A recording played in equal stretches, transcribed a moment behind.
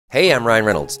Hey, I'm Ryan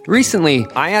Reynolds. Recently,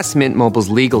 I asked Mint Mobile's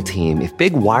legal team if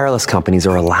big wireless companies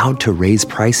are allowed to raise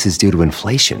prices due to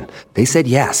inflation. They said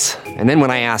yes. And then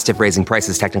when I asked if raising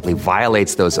prices technically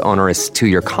violates those onerous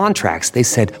two-year contracts, they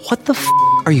said, "What the f***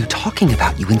 are you talking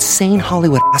about, you insane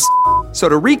Hollywood ass?" So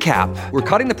to recap, we're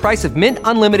cutting the price of Mint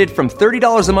Unlimited from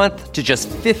 $30 a month to just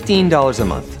 $15 a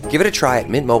month. Give it a try at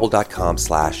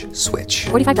mintmobile.com/switch.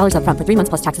 $45 up front for 3 months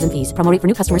plus taxes and fees. Promo rate for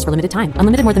new customers for limited time.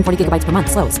 Unlimited more than 40 gigabytes per month.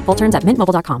 Slows full terms at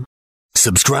mintmobile.com.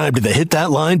 Subscribe to the Hit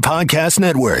That Line Podcast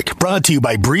Network, brought to you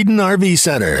by Breeden RV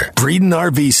Center. Breeden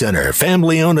RV Center,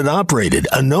 family owned and operated,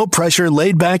 a no-pressure,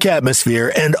 laid-back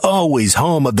atmosphere, and always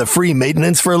home of the free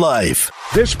maintenance for life.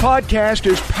 This podcast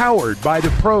is powered by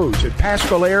the pros at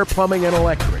Paschal Air Plumbing and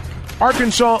Electric.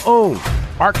 Arkansas owned,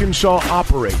 Arkansas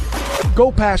operated.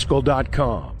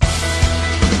 GoPaschal.com.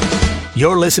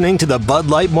 You're listening to the Bud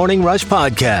Light Morning Rush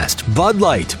Podcast. Bud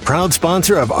Light, proud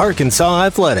sponsor of Arkansas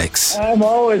Athletics. I'm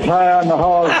always high on the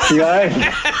hogs, guys.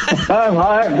 I'm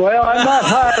high. Well, I'm not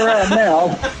high right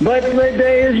now, but the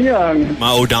day is young.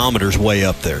 My odometer's way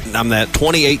up there. I'm that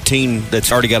 2018 that's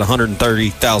already got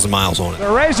 130,000 miles on it. The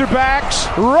Razorbacks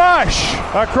rush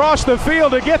across the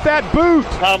field to get that boot.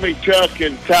 Tommy, Chuck,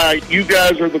 and Ty, you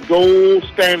guys are the gold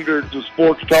standards of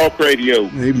sports talk radio.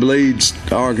 He bleeds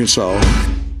Arkansas.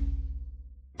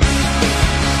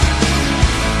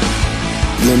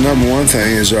 The number one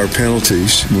thing is our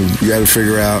penalties. We've got to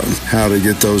figure out how to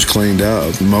get those cleaned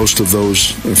up. Most of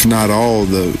those, if not all,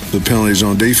 the penalties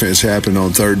on defense happened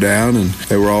on third down, and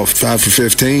they were all 5 for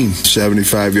 15,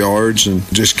 75 yards, and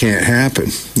just can't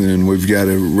happen. And we've got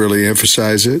to really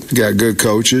emphasize it. We've got good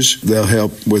coaches. They'll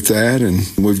help with that, and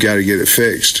we've got to get it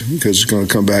fixed because it's going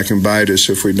to come back and bite us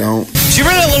if we don't. Did you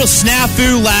remember that little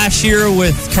snafu last year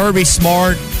with Kirby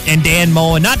Smart and Dan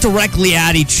Mullen? Not directly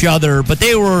at each other, but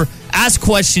they were asked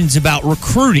questions about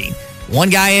recruiting. One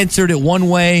guy answered it one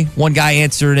way, one guy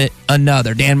answered it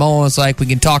another. Dan Mullen was like, we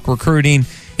can talk recruiting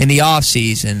in the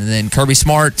offseason. And then Kirby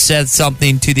Smart said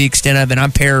something to the extent of, and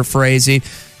I'm paraphrasing,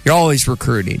 you're always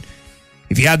recruiting.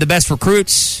 If you have the best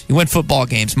recruits, you win football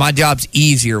games. My job's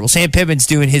easier. Well, Sam Pittman's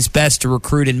doing his best to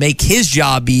recruit and make his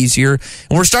job easier.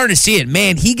 And we're starting to see it.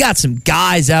 Man, he got some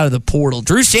guys out of the portal.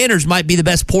 Drew Sanders might be the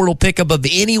best portal pickup of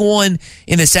anyone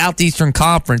in the Southeastern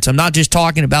Conference. I'm not just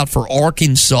talking about for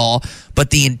Arkansas,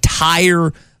 but the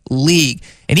entire league.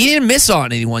 And he didn't miss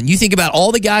on anyone. You think about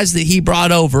all the guys that he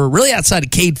brought over, really outside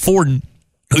of Cade Fortin,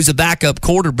 who's a backup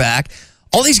quarterback.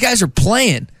 All these guys are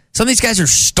playing. Some of these guys are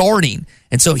starting.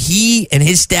 And so he and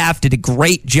his staff did a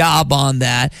great job on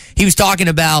that. He was talking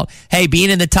about, hey, being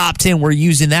in the top 10, we're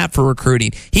using that for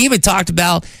recruiting. He even talked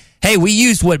about, hey, we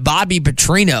used what Bobby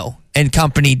Petrino and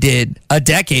company did a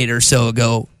decade or so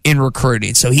ago in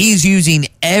recruiting. So he's using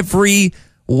every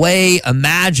way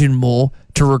imaginable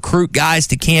to recruit guys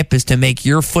to campus to make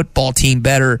your football team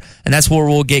better. And that's where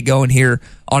we'll get going here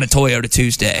on a Toyota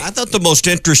Tuesday. I thought the most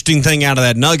interesting thing out of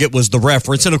that nugget was the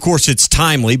reference. And, of course, it's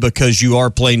timely because you are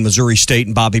playing Missouri State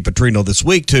and Bobby Petrino this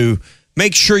week to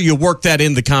make sure you work that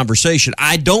in the conversation.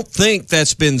 I don't think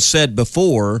that's been said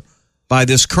before by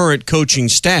this current coaching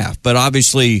staff. But,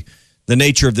 obviously, the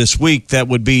nature of this week, that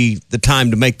would be the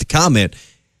time to make the comment.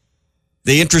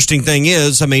 The interesting thing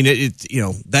is, I mean,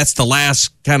 that's the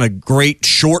last kind of great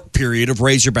short period of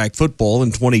Razorback football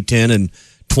in 2010 and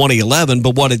 2011.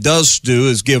 But what it does do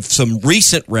is give some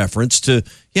recent reference to,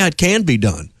 it can be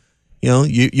done.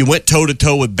 You went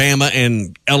toe-to-toe with Bama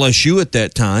and LSU at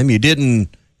that time. You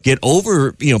didn't get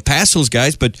over, past those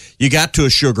guys, but you got to a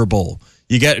Sugar Bowl.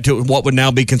 You got to what would now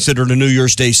be considered a New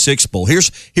Year's Day Six Bowl.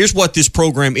 Here's what this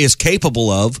program is capable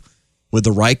of with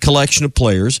the right collection of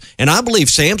players. And I believe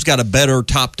Sam's got a better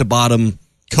top-to-bottom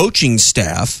coaching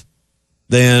staff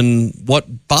than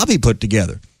what Bobby put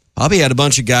together. Bobby had a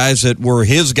bunch of guys that were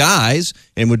his guys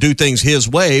and would do things his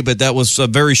way, but that was a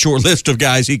very short list of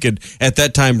guys he could, at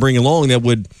that time, bring along that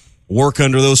would work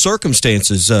under those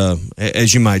circumstances,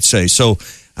 as you might say. So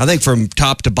I think from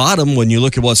top to bottom, when you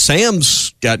look at what Sam's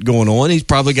got going on, he's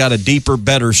probably got a deeper,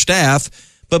 better staff.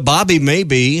 But Bobby may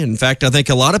be, in fact, I think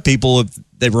a lot of people, if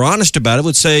they were honest about it,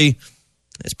 would say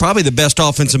it's probably the best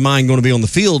offensive mind going to be on the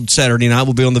field Saturday night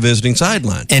will be on the visiting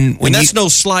sideline. And that's no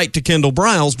slight to Kendall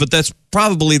Briles, but that's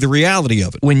probably the reality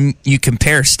of it. When you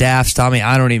compare staffs, Tommy,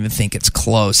 I don't even think it's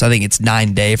close. I think it's 9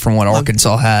 and day from what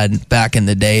Arkansas had back in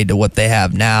the day to what they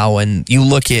have now. And you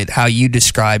look at how you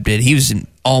described it, he was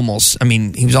almost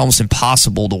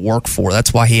impossible to work for.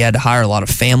 That's why he had to hire a lot of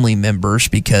family members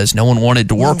because no one wanted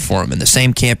to work for him. And the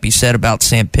same can't be said about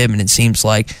Sam Pittman. It seems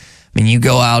like, you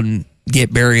go out and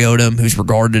get Barry Odom, who's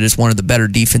regarded as one of the better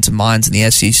defensive minds in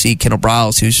the SEC, Kendall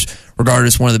Briles, who's regarded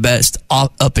as one of the best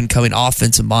up-and-coming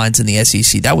offensive minds in the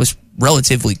SEC. That was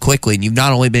relatively quickly, and you've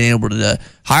not only been able to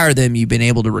hire them, you've been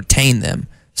able to retain them.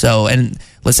 So, and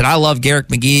listen, I love Garrick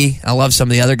McGee. I love some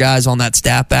of the other guys on that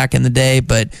staff back in the day,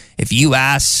 but if you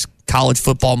ask college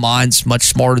football minds much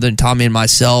smarter than Tommy and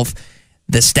myself,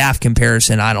 the staff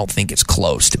comparison, I don't think it's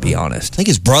close, to be honest. I think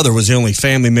his brother was the only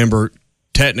family member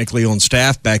technically on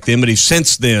staff back then, but he's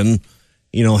since then,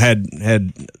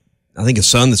 had I think a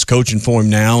son that's coaching for him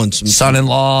now, and some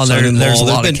son-in-law. There's a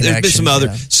lot of connections. There's been some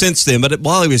other since then, but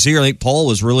while he was here, I think Paul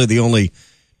was really the only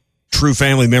true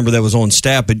family member that was on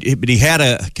staff. But he had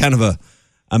a kind of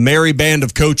a merry band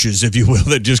of coaches, if you will,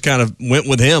 that just kind of went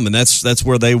with him, and that's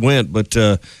where they went. But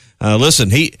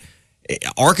listen,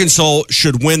 Arkansas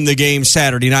should win the game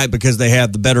Saturday night because they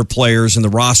have the better players and the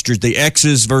rosters. The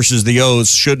X's versus the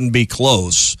O's shouldn't be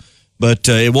close, but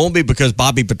it won't be because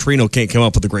Bobby Petrino can't come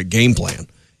up with a great game plan.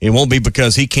 It won't be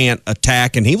because he can't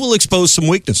attack, and he will expose some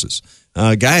weaknesses.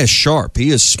 Guy is sharp.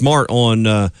 He is smart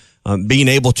on being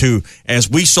able to, as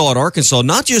we saw at Arkansas,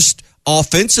 not just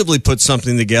offensively put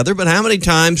something together, but how many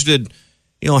times did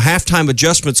halftime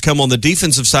adjustments come on the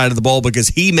defensive side of the ball because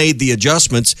he made the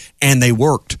adjustments and they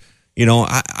worked.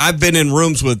 I've been in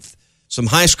rooms with some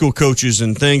high school coaches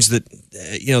and things that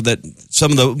that some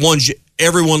of the ones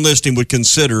everyone listening would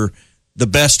consider the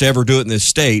best to ever do it in this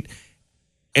state.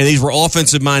 And these were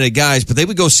offensive-minded guys, but they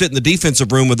would go sit in the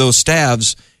defensive room with those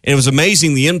staffs, and it was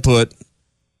amazing the input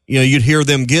you'd hear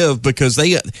them give because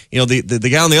they, the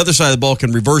guy on the other side of the ball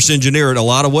can reverse engineer it a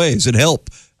lot of ways and help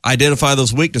identify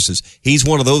those weaknesses. He's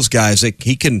one of those guys that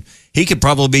he could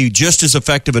probably be just as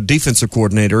effective a defensive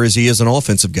coordinator as he is an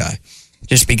offensive guy.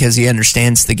 Just because he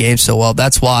understands the game so well.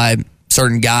 That's why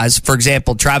certain guys, for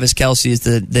example, Travis Kelce is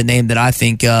the name that I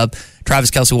think of.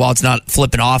 Travis Kelce, while it's not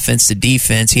flipping offense to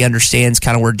defense, he understands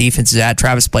kind of where defense is at.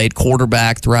 Travis played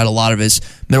quarterback throughout a lot of his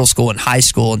middle school and high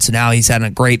school, and so now he's had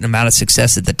a great amount of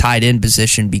success at the tight end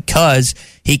position because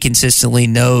he consistently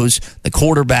knows the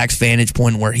quarterback's vantage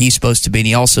point where he's supposed to be, and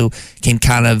he also can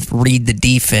kind of read the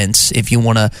defense if you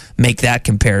want to make that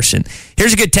comparison.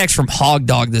 Here's a good text from Hog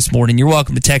Dog this morning. You're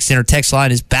welcome to text in. Our text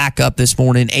line is back up this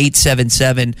morning,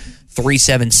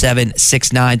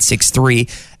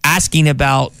 877-377-6963, asking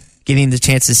about getting the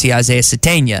chance to see Isaiah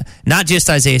Sategna. Not just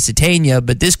Isaiah Sategna,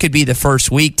 but this could be the first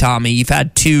week, Tommy. You've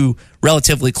had two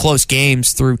relatively close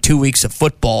games through 2 weeks of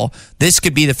football. This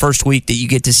could be the first week that you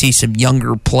get to see some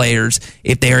younger players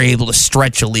if they are able to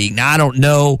stretch a league. Now, I don't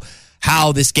know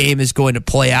how this game is going to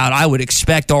play out. I would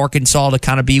expect Arkansas to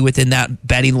kind of be within that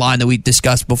betting line that we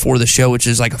discussed before the show, which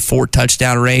is like a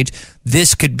 4-touchdown range.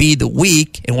 This could be the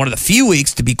week, and one of the few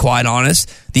weeks, to be quite honest,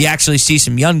 that you actually see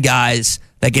some young guys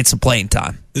that get some playing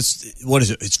time. What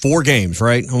is it? It's 4 games,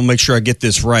 right? I want to make sure I get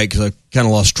this right because I kind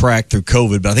of lost track through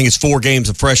COVID, but I think it's 4 games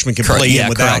a freshman can play in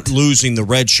without losing the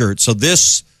red shirt. So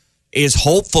this is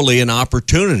hopefully an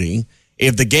opportunity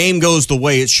if the game goes the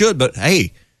way it should. But,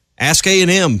 hey, ask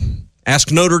A&M,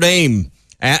 ask Notre Dame.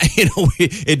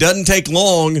 It doesn't take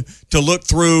long to look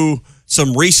through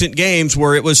some recent games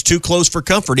where it was too close for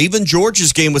comfort. Even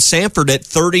Georgia's game with Samford at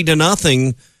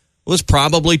 30-0 was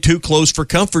probably too close for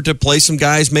comfort to play some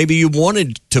guys maybe you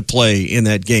wanted to play in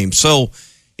that game. So,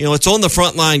 it's on the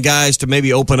front line guys to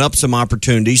maybe open up some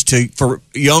opportunities for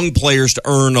young players to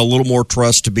earn a little more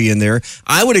trust to be in there.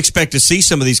 I would expect to see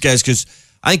some of these guys because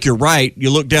I think you're right.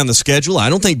 You look down the schedule. I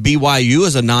don't think BYU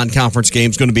as a non-conference game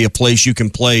is going to be a place you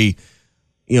can play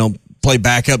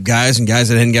backup guys and guys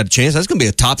that hadn't got a chance. That's going to be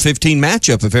a top 15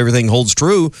 matchup if everything holds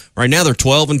true. Right now they're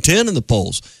 12-10 in the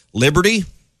polls. Liberty,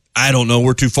 I don't know.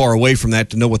 We're too far away from that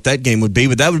to know what that game would be,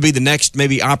 but that would be the next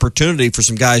maybe opportunity for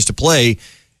some guys to play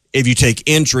if you take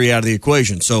injury out of the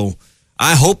equation. So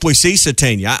I hope we see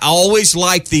Sategna. I always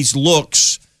like these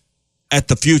looks at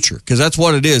the future because that's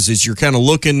what it is you're kind of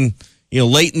looking,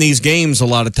 late in these games a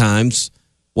lot of times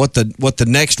what the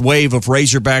next wave of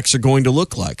Razorbacks are going to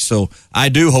look like. So I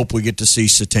do hope we get to see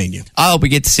Sategna. I hope we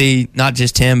get to see not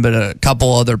just him, but a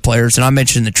couple other players. And I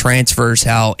mentioned the transfers,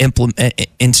 how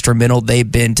instrumental they've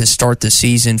been to start the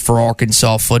season for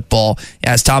Arkansas football.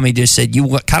 As Tommy just said,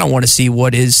 you kind of want to see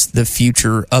what is the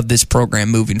future of this program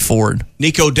moving forward.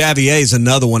 Nico Davier is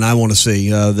another one I want to see,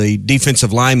 the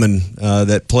defensive lineman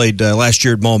that played last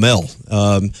year at Maumelle.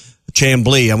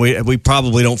 Chamblee, and we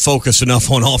probably don't focus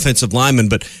enough on offensive linemen,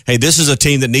 but hey, this is a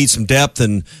team that needs some depth,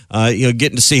 and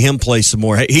getting to see him play some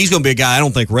more. Hey, he's going to be a guy I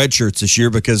don't think redshirts this year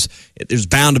because there's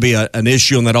bound to be an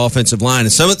issue on that offensive line,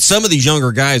 and some of these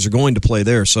younger guys are going to play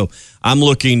there. So I'm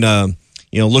looking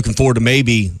forward to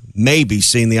maybe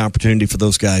seeing the opportunity for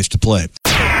those guys to play.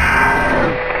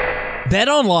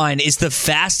 BetOnline is the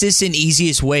fastest and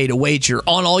easiest way to wager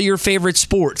on all your favorite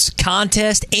sports,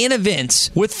 contests, and events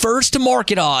with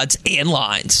first-to-market odds and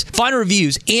lines. Find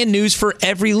reviews and news for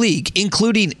every league,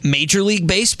 including Major League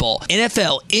Baseball,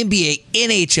 NFL, NBA,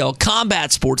 NHL,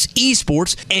 combat sports,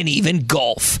 esports, and even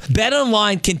golf.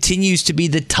 BetOnline continues to be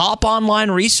the top online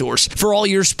resource for all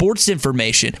your sports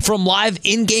information, from live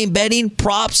in-game betting,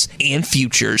 props, and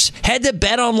futures. Head to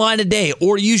BetOnline today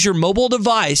or use your mobile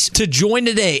device to join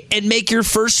today and make your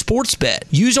first sports bet.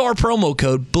 Use our promo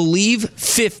code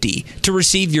BELIEVE50 to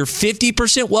receive your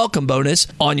 50% welcome bonus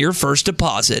on your first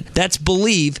deposit. That's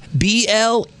BELIEVE,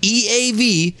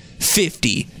 BLEAV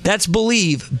 50. That's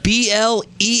BELIEVE,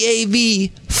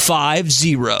 BLEAV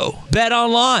 50. Bet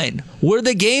online, where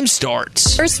the game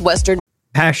starts. First Western.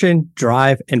 Passion,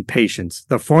 drive, and patience.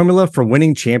 The formula for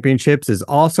winning championships is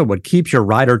also what keeps your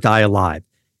ride or die alive.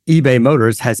 eBay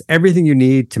Motors has everything you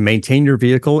need to maintain your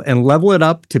vehicle and level it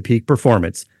up to peak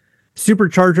performance.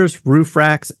 Superchargers, roof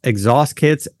racks, exhaust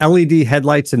kits, LED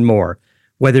headlights, and more.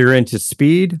 Whether you're into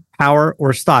speed, power,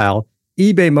 or style,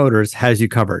 eBay Motors has you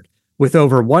covered. With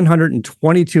over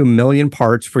 122 million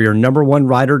parts for your number one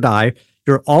ride or die,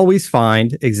 you'll always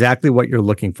find exactly what you're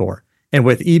looking for. And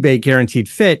with eBay Guaranteed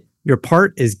Fit, your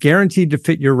part is guaranteed to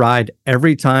fit your ride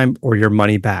every time or your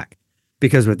money back.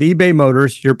 Because with eBay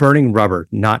Motors, you're burning rubber,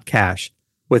 not cash.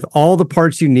 With all the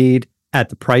parts you need at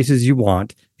the prices you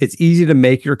want, it's easy to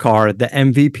make your car the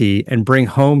MVP and bring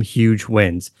home huge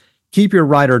wins. Keep your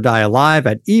ride or die alive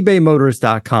at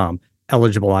ebaymotors.com.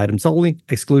 Eligible items only.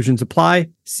 Exclusions apply.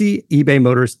 See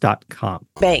ebaymotors.com.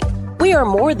 Bank. We are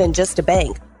more than just a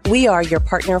bank. We are your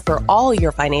partner for all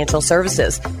your financial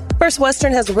services. First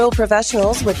Western has real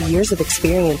professionals with years of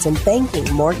experience in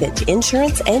banking, mortgage,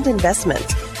 insurance, and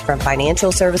investments. From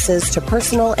financial services to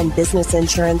personal and business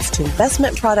insurance to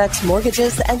investment products,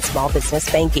 mortgages, and small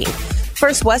business banking.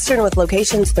 First Western with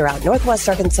locations throughout Northwest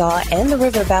Arkansas and the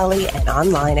River Valley and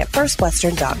online at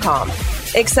firstwestern.com.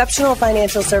 Exceptional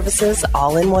financial services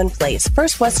all in one place.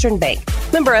 First Western Bank.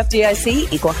 Member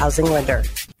FDIC, Equal Housing Lender.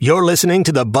 You're listening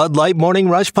to the Bud Light Morning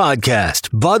Rush Podcast.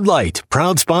 Bud Light,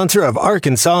 proud sponsor of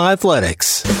Arkansas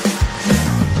Athletics.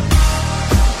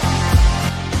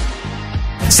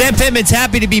 Sam Pittman's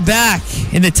happy to be back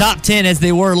in the top 10 as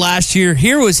they were last year.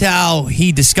 Here was how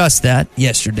he discussed that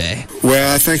yesterday.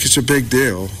 Well, I think it's a big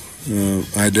deal.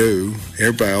 I do.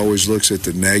 Everybody always looks at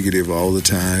the negative all the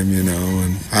time, and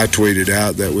I tweeted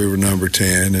out that we were number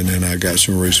 10, and then I got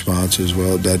some responses,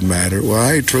 well, it doesn't matter. Well,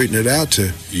 I ain't tweeting it out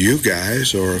to you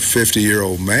guys or a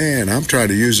 50-year-old man. I'm trying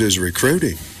to use it as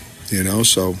recruiting,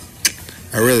 so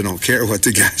I really don't care what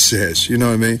the guy says. You know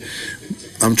what I mean?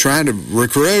 I'm trying to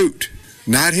recruit.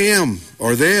 Not him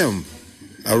or them,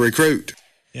 a recruit.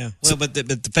 Yeah, well, but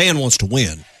the fan wants to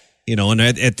win, and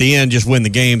at the end, just win the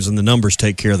games and the numbers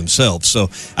take care of themselves.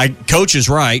 So, Coach is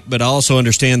right, but I also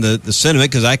understand the sentiment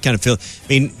because I kind of feel,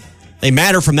 they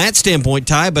matter from that standpoint,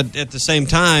 Ty, but at the same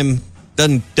time,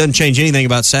 doesn't change anything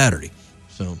about Saturday.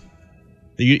 So,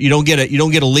 you don't get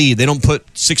a lead. They don't put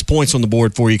 6 points on the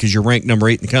board for you because you're ranked number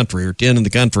 8 in the country or 10 in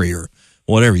the country or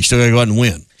whatever. You still got to go out and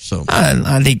win. So,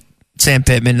 I think Sam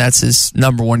Pittman, that's his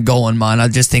number one goal in mind. I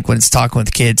just think when it's talking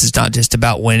with kids, it's not just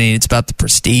about winning. It's about the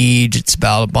prestige. It's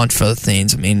about a bunch of other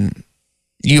things.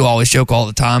 You always joke all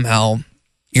the time how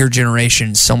your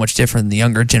generation is so much different than the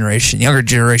younger generation. The younger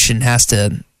generation has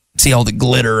to see all the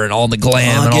glitter and all the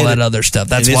glam and all that other stuff.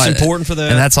 That's why it's important for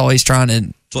that. And that's all he's trying to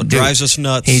do. What drives us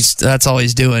nuts. That's all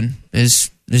he's doing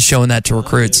is showing that to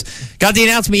recruits. Got the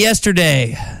announcement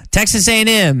yesterday. Texas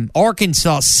A&M,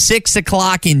 Arkansas, 6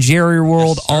 o'clock in Jerry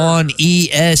World on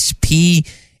ESPN.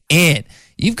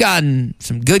 You've gotten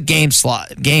some good game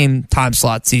time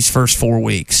slots these first 4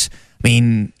 weeks.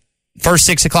 First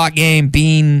 6 o'clock game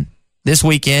being this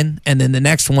weekend, and then the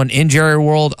next one in Jerry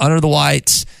World, under the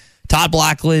lights. Todd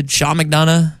Blackledge, Sean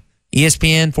McDonough,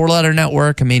 ESPN, 4-letter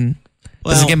network.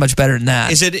 Doesn't get much better than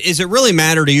that. Is it really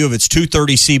matter to you if it's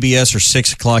 2:30 CBS or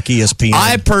 6 o'clock ESPN?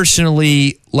 I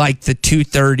personally like the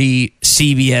 2:30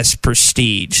 CBS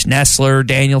prestige. Nestler,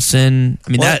 Danielson.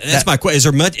 That's my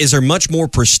question. Is there much more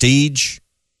prestige?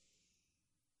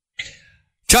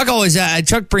 Chuck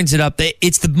brings it up.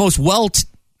 It's the most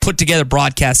put together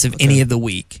broadcast of any of the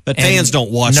week. But fans don't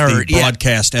watch the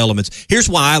broadcast elements. Here's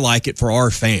why I like it for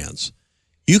our fans.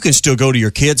 You can still go to your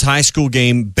kid's high school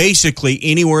game basically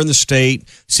anywhere in the state,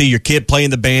 see your kid play in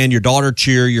the band, your daughter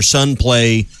cheer, your son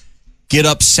play, get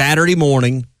up Saturday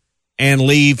morning and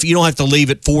leave. You don't have to leave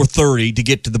at 4:30 to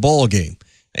get to the ball game.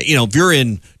 If you're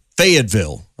in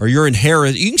Fayetteville or you're in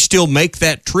Harris, you can still make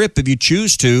that trip if you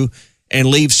choose to and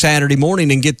leave Saturday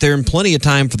morning and get there in plenty of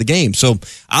time for the game. So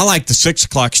I like the 6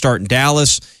 o'clock start in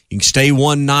Dallas. You can stay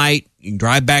one night, You can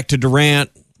drive back to Durant,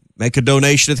 make a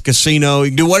donation at the casino. You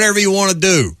can do whatever you want to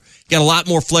do. You got a lot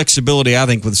more flexibility, I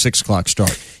think, with a 6 o'clock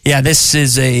start. Yeah, this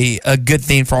is a good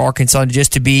thing for Arkansas,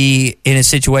 just to be in a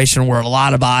situation where a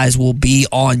lot of eyes will be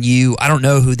on you. I don't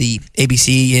know who the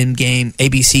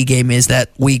ABC game is that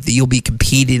week that you'll be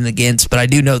competing against, but I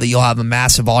do know that you'll have a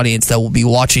massive audience that will be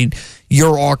watching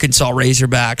your Arkansas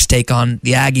Razorbacks take on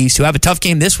the Aggies, who have a tough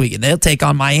game this week, and they'll take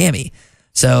on Miami.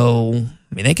 So,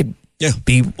 I mean, they could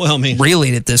be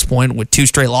reeling at this point with 2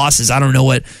 straight losses. I don't know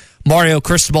what Mario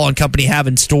Cristobal and company have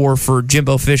in store for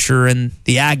Jimbo Fisher and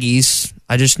the Aggies.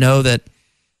 I just know that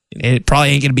it probably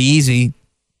ain't going to be easy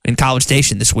in College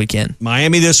Station this weekend.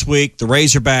 Miami this week, the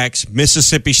Razorbacks,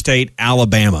 Mississippi State,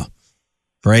 Alabama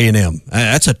for A&M.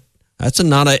 That's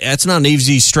not an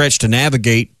easy stretch to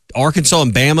navigate. Arkansas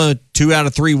and Bama, 2 out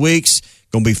of 3 weeks,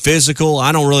 going to be physical.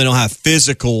 I don't really know how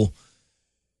physical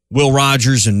Will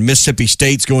Rogers and Mississippi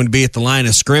State's going to be at the line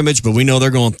of scrimmage, but we know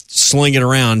they're going to sling it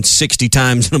around 60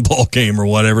 times in a ball game or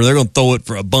whatever. They're going to throw it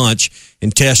for a bunch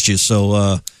and test you.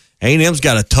 So A&M's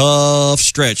got a tough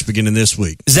stretch beginning this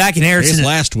week. Zach and Harrison.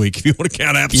 Last week, if you want to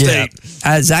count App State.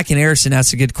 Zach and Harrison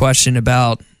asked a good question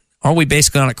about, aren't we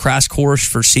basically on a crash course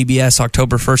for CBS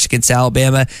October 1st against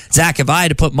Alabama? Zach, if I had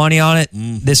to put money on it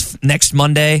this next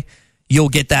Monday, you'll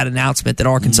get that announcement that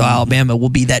Arkansas-Alabama will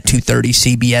be that 2:30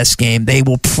 CBS game. They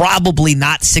will probably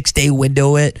not 6-day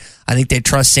window it. I think they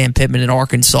trust Sam Pittman and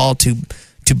Arkansas to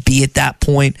be at that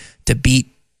point, to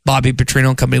beat Bobby Petrino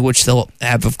and company, which they'll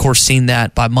have, of course, seen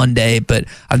that by Monday. But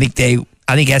I think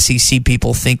SEC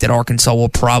people think that Arkansas will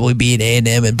probably be at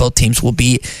A&M, and both teams will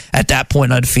be at that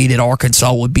point undefeated.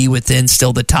 Arkansas would be within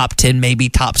still the top 10, maybe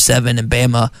top 7, and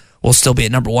Bama will still be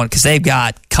at number 1 because they've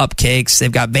got cupcakes.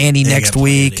 They've got Vandy next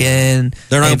week, and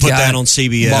they're not going to put that on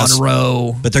CBS.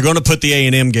 Monroe, but they're going to put the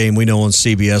A&M game we know on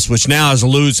CBS, which now is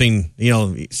losing.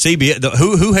 CBS.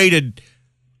 Who hated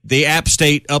the App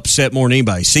State upset more than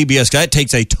anybody? CBS. That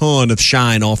takes a ton of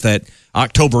shine off that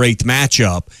October 8th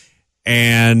matchup.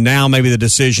 And now maybe the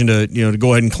decision to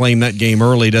go ahead and claim that game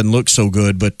early doesn't look so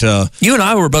good. But you and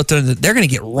I were both they're going to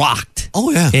get rocked. Oh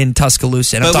yeah, in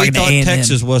Tuscaloosa. And but I'm we talking thought to A&M.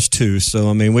 Texas was too. So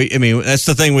I mean that's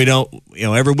the thing we don't.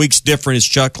 Every week's different, as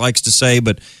Chuck likes to say.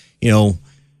 But that's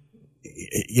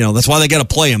why they got to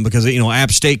play them, because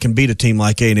App State can beat a team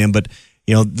like A&M. But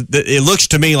it looks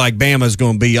to me like Bama's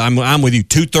going to be. I'm with you.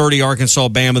 2:30 Arkansas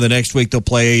Bama. The next week they'll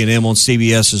play A&M on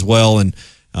CBS as well. And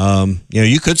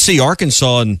you could see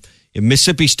Arkansas and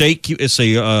Mississippi State. You could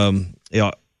see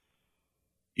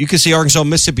Arkansas and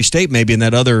Mississippi State maybe in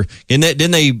that other.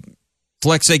 Didn't they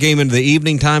flex that game into the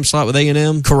evening time slot with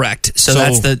A&M? Correct. So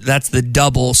that's the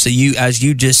double. So as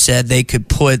you just said, they could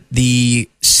put the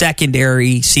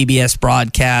secondary CBS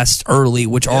broadcast early,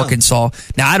 which Arkansas.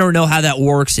 Now I don't know how that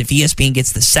works. If ESPN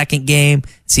gets the second game,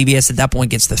 CBS at that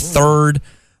point gets the third.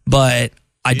 But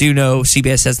I do know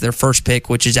CBS has their first pick,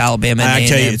 which is Alabama. And I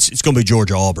tell you, it's going to be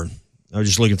Georgia-Auburn. I was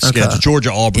just looking at the schedule.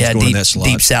 Georgia-Auburn's going in that slot.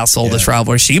 Deep South oldest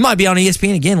rivalry. So you might be on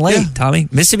ESPN again late, Tommy.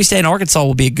 Mississippi State and Arkansas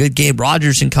will be a good game.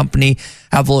 Rogers and company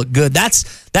have looked good. That's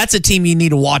a team you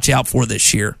need to watch out for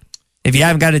this year. If you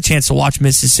haven't got a chance to watch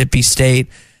Mississippi State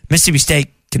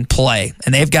can play,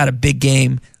 and they've got a big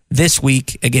game this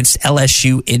week against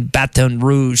LSU in Baton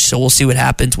Rouge. So we'll see what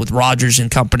happens with Rogers and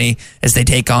company as they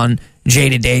take on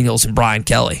Jaden Daniels and Brian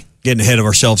Kelly. Getting ahead of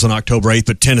ourselves on October 8th,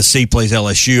 but Tennessee plays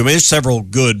LSU. I mean, there's several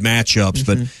good matchups,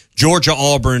 but Georgia,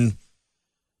 Auburn,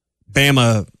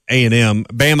 Bama, A&M.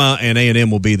 Bama and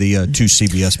A&M will be the 2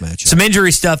 CBS matchups. Some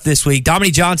injury stuff this week.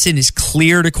 Dominique Johnson is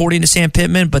cleared, according to Sam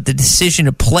Pittman, but the decision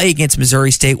to play against Missouri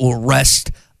State will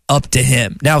rest up to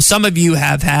him. Now, some of you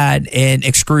have had an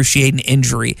excruciating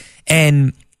injury,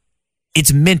 and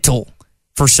it's mental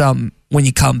for some when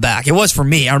you come back. It was for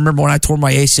me. I remember when I tore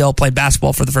my ACL playing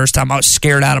basketball for the first time, I was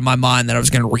scared out of my mind that I was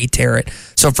going to re-tear it.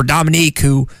 So for Dominique,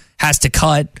 who has to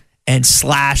cut and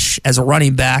slash as a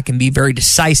running back and be very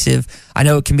decisive, I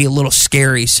know it can be a little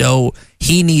scary. So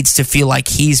he needs to feel like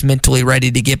he's mentally ready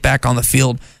to get back on the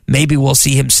field. Maybe we'll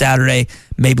see him Saturday.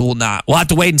 Maybe we'll not. We'll have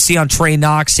to wait and see on Trey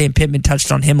Knox. Sam Pittman touched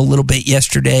on him a little bit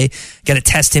yesterday. Got to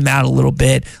test him out a little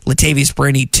bit. Latavius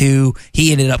Burney, too.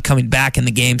 He ended up coming back in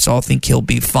the game, so I think he'll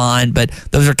be fine. But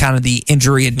those are kind of the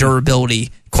injury and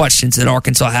durability questions that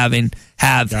Arkansas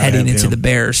have heading into the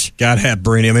Bears. Got to have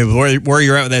Burney. I mean, where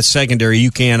you're at with that secondary,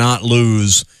 you cannot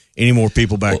lose any more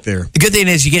people back there. The good thing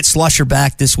is you get Slusher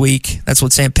back this week. That's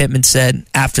what Sam Pittman said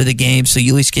after the game, so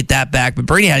you at least get that back. But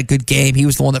Brady had a good game. He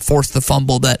was the one that forced the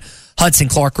fumble that Hudson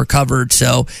Clark recovered,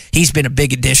 so he's been a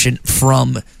big addition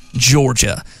from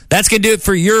Georgia. That's going to do it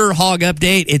for your Hog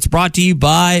Update. It's brought to you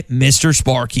by Mr.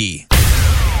 Sparky.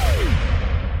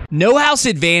 No House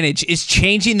Advantage is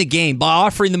changing the game by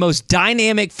offering the most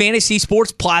dynamic fantasy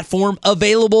sports platform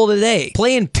available today.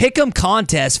 Play in pick'em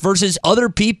contests versus other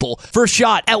people for a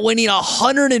shot at winning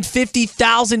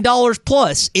 $150,000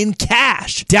 plus in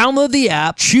cash. Download the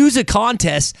app, choose a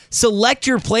contest, select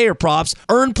your player props,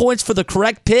 earn points for the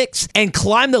correct picks, and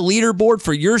climb the leaderboard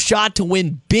for your shot to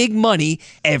win big money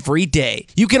every day.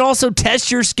 You can also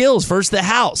test your skills versus the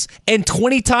house and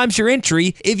 20 times your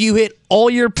entry if you hit all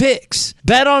your picks.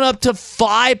 Bet on up to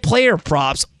 5 player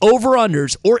props,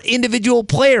 over-unders, or individual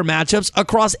player matchups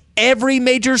across every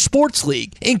major sports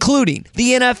league, including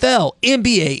the NFL,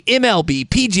 NBA, MLB,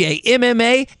 PGA,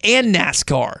 MMA, and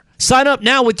NASCAR. Sign up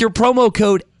now with your promo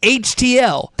code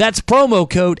HTL. That's promo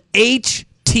code HTL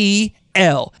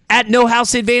at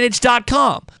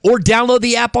nohouseadvantage.com, or download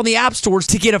the app on the app stores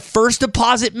to get a first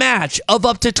deposit match of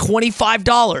up to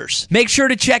 $25. Make sure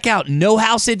to check out No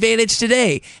House Advantage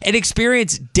today and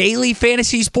experience daily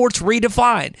fantasy sports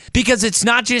redefined, because it's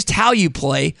not just how you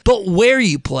play, but where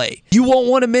you play. You won't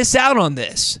want to miss out on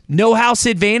this.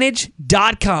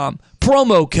 nohouseadvantage.com,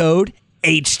 promo code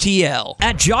HTL.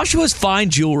 At Joshua's Fine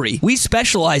Jewelry, we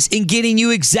specialize in getting you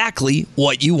exactly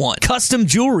what you want. Custom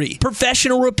jewelry,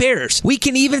 professional repairs. We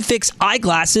can even fix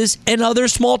eyeglasses and other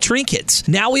small trinkets.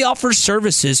 Now we offer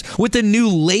services with a new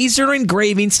laser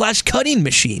engraving / cutting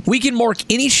machine. We can mark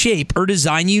any shape or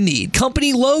design you need.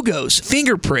 Company logos,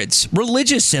 fingerprints,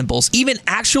 religious symbols, even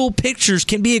actual pictures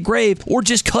can be engraved or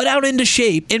just cut out into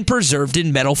shape and preserved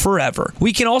in metal forever.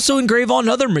 We can also engrave on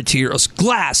other materials,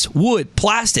 glass, wood,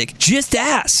 plastic. Just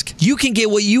ask. You can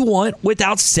get what you want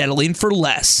without settling for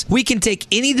less. We can take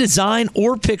any design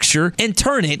or picture and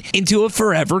turn it into a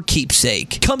forever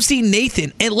keepsake. Come see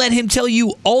Nathan and let him tell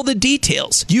you all the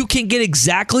details. You can get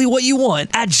exactly what you want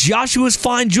at Joshua's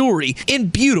Fine Jewelry in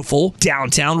beautiful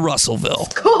downtown Russellville.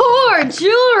 Core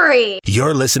Jewelry.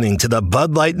 You're listening to the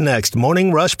Bud Light Next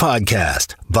Morning Rush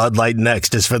Podcast. Bud Light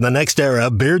Next is for the next era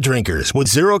of beer drinkers with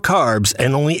 0 carbs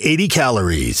and only 80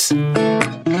 calories.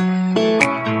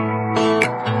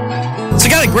 So I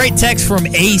got a great text from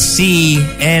AC,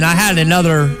 and I had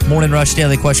another Morning Rush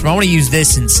Daily question, but I want to use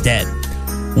this instead.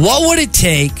 What would it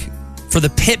take for the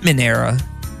Pittman era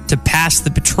to pass the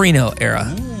Petrino era?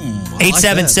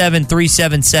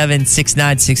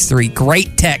 877-377-6963.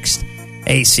 Great text,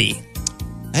 AC.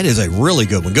 That is a really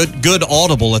good one. Good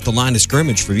audible at the line of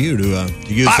scrimmage for you to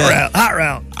use that. Hot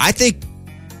route. I think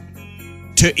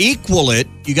to equal it,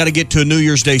 you got to get to a New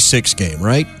Year's Day 6 game,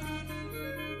 right?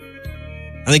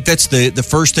 I think that's the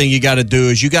first thing you got to do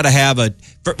is you got to have let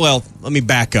me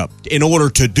back up. In order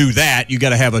to do that, you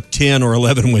got to have a 10 or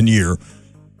 11 win year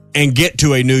and get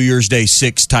to a New Year's Day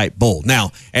 6 type bowl. Now,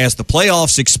 as the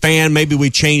playoffs expand, maybe we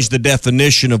change the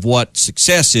definition of what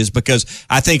success is, because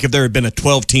I think if there had been a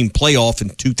 12-team playoff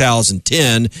in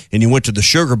 2010 and you went to the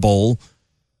Sugar Bowl,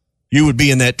 you would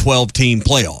be in that 12-team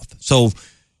playoff. So,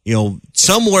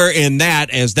 somewhere in that,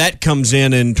 as that comes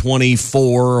in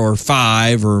 24 or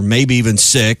 5 or maybe even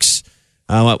 6,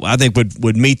 I think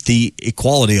would meet the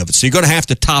equality of it. So you're going to have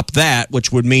to top that,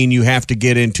 which would mean you have to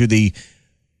get into the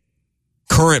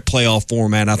current playoff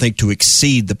format, I think, to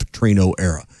exceed the Petrino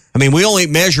era. I mean, we only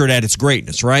measure it at its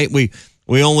greatness, right? We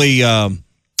only a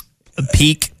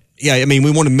peak. Yeah, I mean,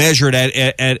 we want to measure it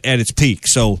at its peak.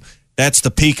 So that's the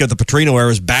peak of the Petrino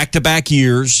era, is back-to-back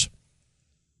years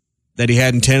that he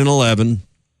had in 10 and 11.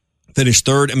 Finished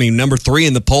third. I mean, number 3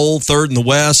 in the poll, third in the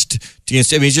West. I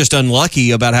mean, he's just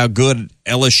unlucky about how good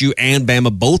LSU and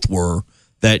Bama both were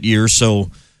that year.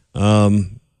 So,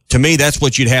 to me, that's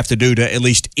what you'd have to do to at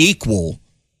least equal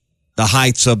the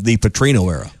heights of the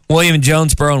Petrino era. William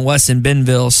Jonesboro and Weston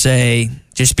Benville say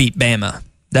just beat Bama.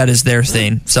 That is their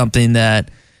thing. Something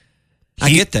that I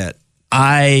get that.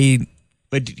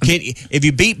 But if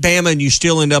you beat Bama and you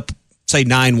still end up, say,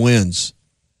 9 wins,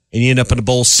 and you end up in a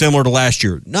bowl similar to last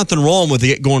year, nothing wrong with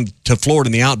it going to Florida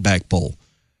in the Outback Bowl.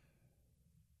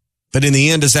 But in the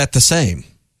end, is that the same?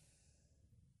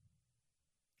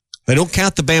 They don't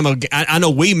count the Bama. I know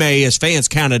we may, as fans,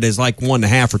 count it as like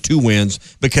 1.5 or 2 wins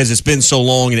because it's been so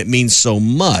long and it means so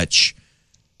much.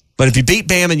 But if you beat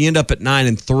Bama and you end up at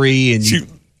 9-3, and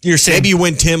you're saying maybe you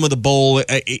win 10 with a bowl. So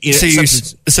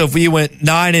if we went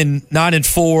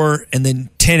 9-4 and then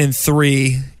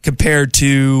 10-3 compared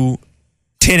to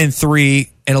 10-3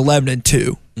 and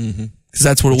 11-2, because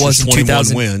that's what it was in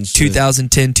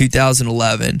 2010,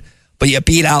 2011. But you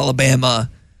beat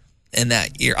Alabama in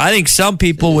that year. I think some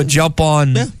people would jump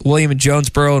on William and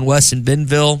Jonesboro and Weston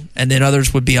Benville, and then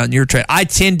others would be on your train. I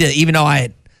tend to, even though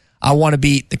I want to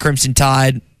beat the Crimson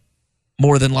Tide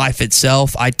more than life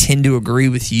itself, I tend to agree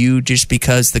with you just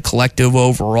because the collective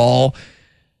overall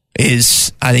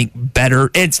is, I think,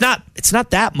 better. It's not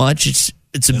that much.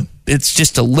 It's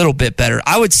just a little bit better.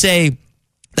 I would say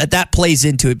that plays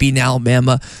into it being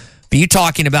Alabama. But you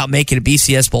talking about making a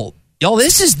BCS Bowl. Y'all,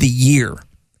 this is the year.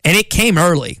 And it came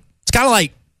early. It's kind of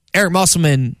like Eric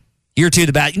Musselman, year 2 of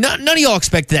the bat. None of y'all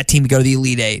expected that team to go to the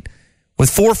Elite Eight. With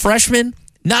 4 freshmen,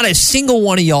 not a single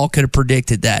one of y'all could have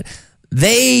predicted that.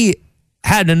 They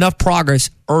had enough progress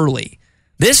early.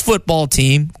 This football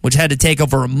team, which had to take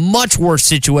over a much worse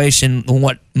situation than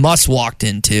what Muss walked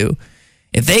into,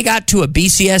 if they got to a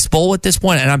BCS Bowl at this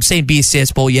point, and I'm saying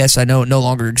BCS Bowl, yes, I know it no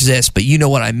longer exists, but you know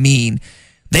what I mean,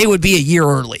 they would be a year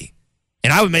early.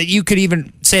 And you could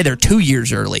even say they're 2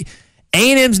 years early.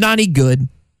 A&M's not any good.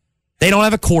 They don't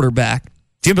have a quarterback.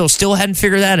 Jimbo still hadn't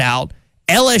figured that out.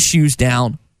 LSU's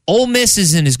down. Ole Miss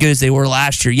isn't as good as they were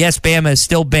last year. Yes, Bama is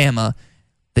still Bama.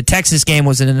 The Texas game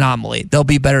was an anomaly. They'll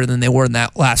be better than they were in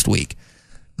that last week.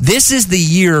 This is the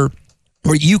year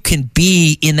where you can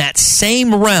be in that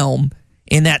same realm,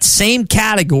 in that same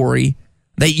category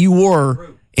that you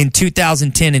were in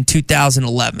 2010 and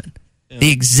 2011. Yeah.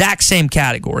 The exact same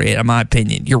category, in my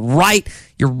opinion. You're right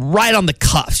on the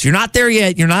cusp. You're not there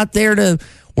yet. You're not there to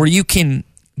where you can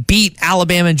beat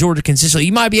Alabama and Georgia consistently.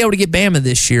 You might be able to get Bama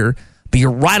this year, but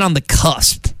you're right on the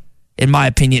cusp, in my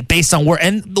opinion, based on where.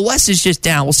 And the West is just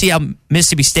down. We'll see how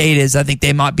Mississippi State is. I think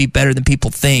they might be better than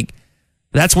people think.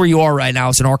 That's where you are right now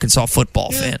as an Arkansas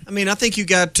football fan. I mean, I think you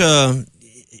got an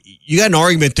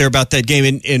argument there about that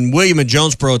game. And William in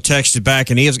Jonesboro texted back,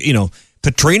 and he has,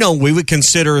 Petrino, we would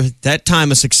consider that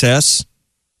time a success.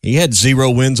 He had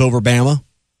 0 wins over Bama.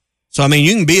 So, I mean,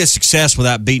 you can be a success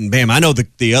without beating Bama. I know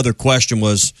the other question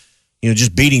was,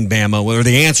 just beating Bama, or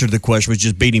the answer to the question was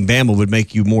just beating Bama would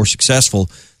make you more successful.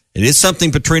 It is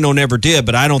something Petrino never did,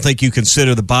 but I don't think you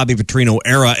consider the Bobby Petrino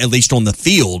era, at least on the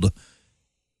field,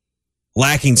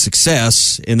 lacking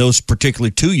success in those particular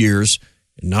 2 years.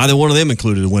 Neither one of them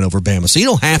included a win over Bama. So you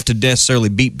don't have to necessarily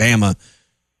beat Bama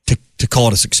to call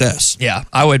it a success. Yeah,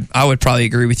 I would probably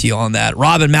agree with you on that.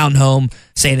 Robin Mountain Home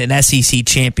saying an SEC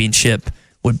championship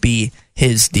would be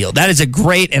his deal. That is a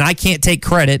great, and I can't take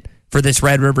credit for this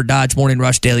Red River Dodge Morning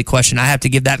Rush Daily Question. I have to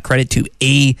give that credit to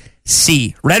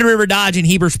AC. Red River Dodge in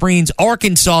Heber Springs,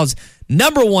 Arkansas's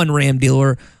 #1 Ram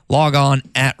dealer. Log on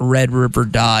at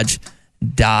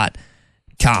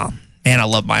redriverdodge.com. Man, I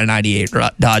love my 98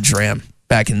 Dodge Ram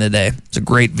back in the day. It's a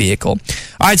great vehicle.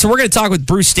 All right, so we're going to talk with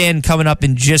Bruce Stanton coming up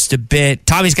in just a bit.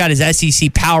 Tommy's got his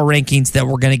SEC power rankings that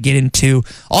we're going to get into.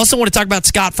 Also want to talk about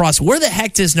Scott Frost. Where the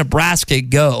heck does Nebraska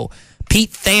go?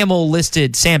 Pete Thamel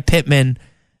listed Sam Pittman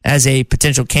as a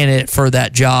potential candidate for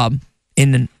that job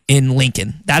in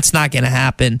Lincoln. That's not going to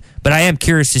happen, but I am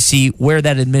curious to see where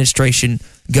that administration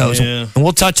goes. Yeah. And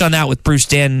we'll touch on that with Bruce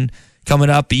Stanton coming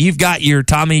up. But you've got your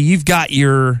power my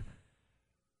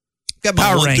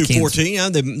 1 rankings. Through 14, yeah,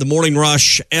 the Morning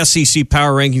Rush SEC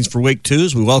power rankings for week 2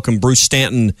 as we welcome Bruce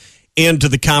Stanton into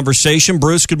the conversation.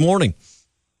 Bruce, good morning.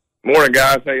 Morning,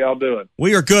 guys. How y'all doing?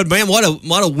 We are good, man. What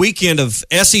a weekend of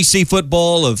SEC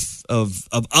football, of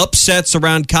upsets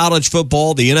around college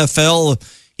football. The NFL,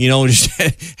 just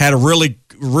had a really,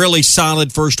 really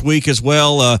solid first week as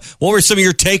well. What were some of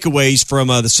your takeaways from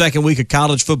the second week of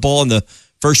college football and the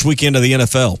first weekend of the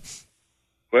NFL?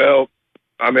 Well,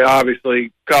 I mean,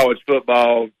 obviously, college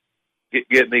football,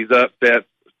 getting these upsets,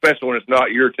 especially when it's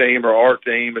not your team or our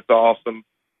team, it's awesome.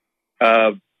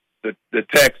 The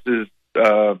Texas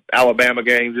Alabama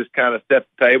game just kind of set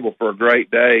the table for a great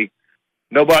day.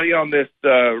 Nobody on this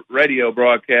radio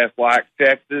broadcast likes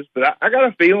Texas, but I got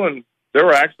a feeling there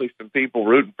were actually some people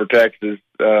rooting for Texas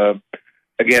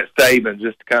against Saban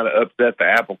just to kind of upset the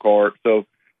apple cart. So,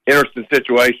 interesting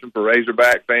situation for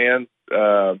Razorback fans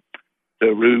to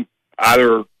root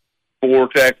either for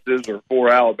Texas or for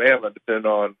Alabama, depending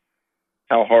on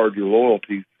how hard your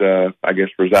loyalties,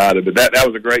 resided. But that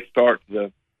was a great start to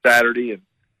the Saturday, and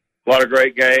a lot of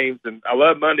great games. And I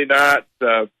love Monday nights.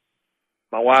 My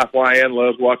wife, Lyanne,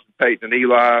 loves watching Peyton and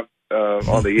Eli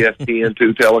on the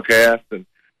ESPN2 telecast. And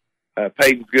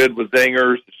Peyton's good with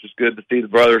zingers. It's just good to see the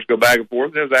brothers go back and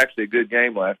forth. And it was actually a good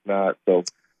game last night. So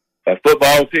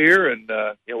football's here, and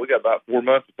we got about 4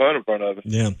 months of fun in front of us.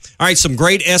 Yeah. All right, some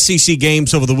great SEC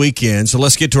games over the weekend. So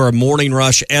let's get to our Morning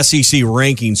Rush SEC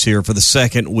rankings here for the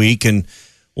second week, and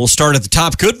we'll start at the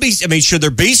top. Should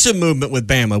there be some movement with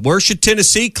Bama? Where should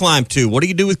Tennessee climb to? What do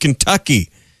you do with Kentucky?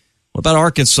 What about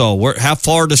Arkansas? How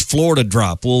far does Florida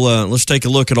drop? Well, let's take a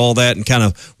look at all that and kind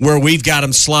of where we've got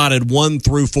them slotted 1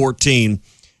 through 14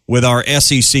 with our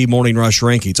SEC Morning Rush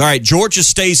rankings. All right, Georgia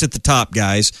stays at the top,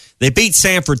 guys. They beat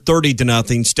Samford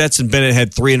 30-0. Stetson Bennett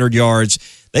had 300 yards.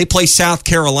 They play South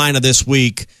Carolina this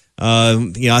week.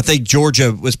 I think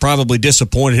Georgia was probably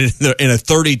disappointed in a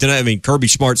 30-0. I mean, Kirby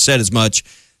Smart said as much.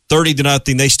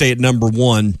 30-0. They stay at number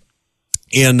 1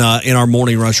 in our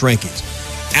Morning Rush rankings.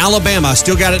 Alabama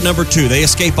still got it number 2. They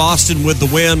escape Austin with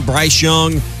the win. Bryce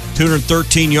Young,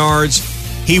 213 yards.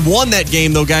 He won that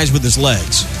game, though, guys, with his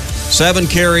legs. 7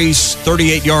 carries,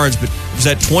 38 yards, but it was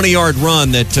that 20-yard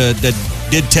run that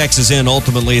did Texas in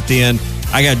ultimately at the end.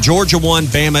 I got Georgia 1,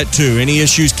 Bama at 2. Any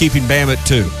issues keeping Bama at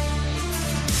 2?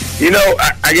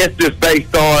 I guess just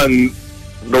based on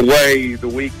the way the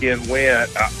weekend went,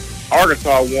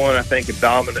 Arkansas won, I think, in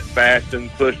dominant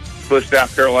fashion, pushed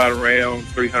South Carolina around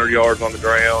 300 yards on the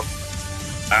ground.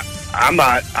 I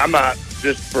might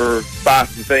just for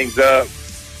spicing things up,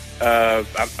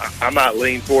 I might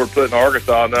lean toward putting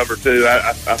Arkansas number 2.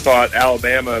 I thought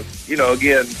Alabama,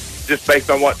 again, just based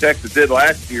on what Texas did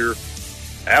last year,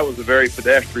 that was a very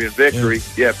pedestrian victory.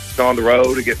 Yeah, it's on the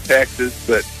road against Texas,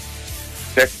 but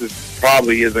Texas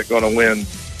probably isn't going to win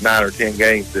 9 or 10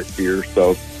 games this year.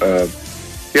 So,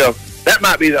 that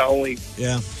might be the only.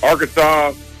 Yeah.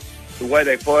 Arkansas, the way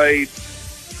they played,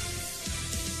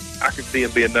 I could see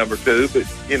them being number 2, but,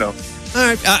 All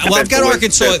right. I've got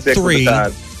Arkansas at 3.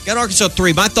 Got Arkansas at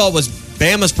 3. My thought was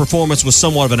Bama's performance was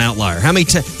somewhat of an outlier. How many?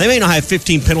 They may not have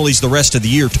 15 penalties the rest of the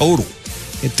year total.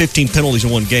 Had 15 penalties in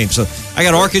one game. So I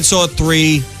got Arkansas at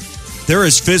 3. They're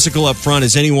as physical up front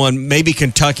as anyone. Maybe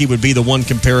Kentucky would be the one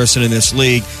comparison in this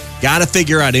league. Got to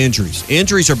figure out injuries.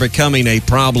 Injuries are becoming a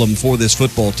problem for this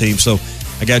football team. So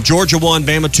I got Georgia 1,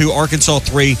 Bama 2, Arkansas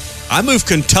 3. I moved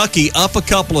Kentucky up a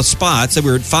couple of spots. We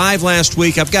were at 5 last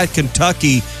week. I've got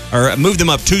Kentucky, or I moved them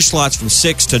up 2 slots from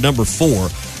 6 to number 4.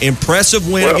 Impressive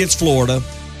win against Florida.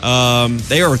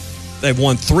 They've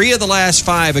won 3 of the last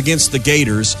 5 against the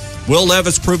Gators. Will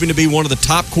Levis proving to be one of the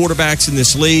top quarterbacks in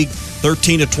this league.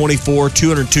 13 of 24,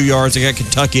 202 yards. I got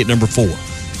Kentucky at number 4.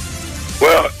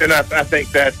 Well, and I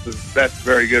think that's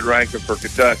very good ranking for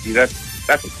Kentucky. That's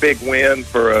a big win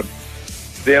for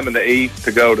them in the East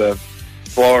to go to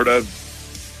Florida,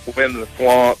 win the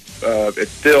swamp.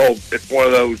 It's one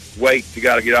of those weights you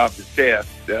got to get off your chest.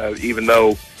 Even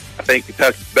though I think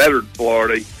Kentucky's better than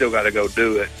Florida, you still got to go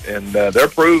do it. And they're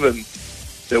proving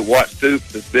that what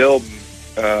Stoops is building,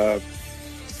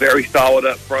 very solid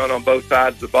up front on both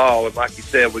sides of the ball. And like you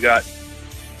said, we got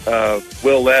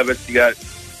Will Levis, you got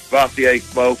Vassier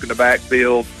Smoke in the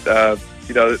backfield.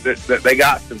 They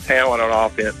got some talent on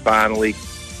offense finally,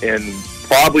 and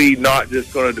probably not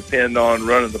just going to depend on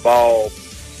running the ball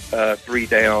 3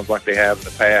 downs like they have in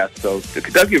the past. So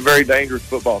Kentucky is a very dangerous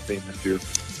football team this year.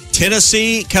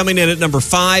 Tennessee coming in at number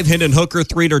 5. Hendon Hooker,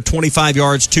 325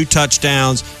 yards, 2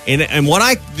 touchdowns. And what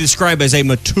I describe as a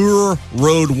mature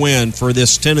road win for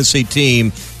this Tennessee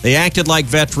team. They acted like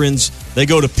veterans. They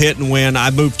go to Pitt and win.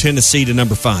 I moved Tennessee to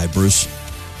number 5, Bruce.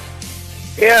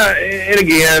 Yeah, and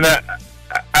again,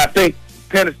 I think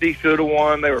Tennessee should have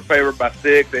won. They were favored by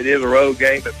 6. They did a road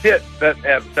game, but Pitt doesn't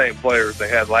have the same players they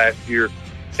had last year.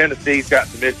 Tennessee's got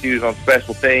some issues on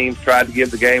special teams, tried to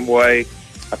give the game away.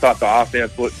 I thought the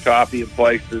offense looked choppy in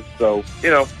places. So,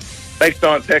 based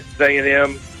on Texas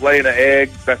A&M laying an egg,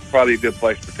 that's probably a good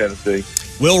place for Tennessee.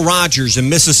 Will Rogers in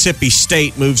Mississippi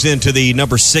State moves into the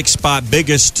number 6 spot,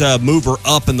 biggest mover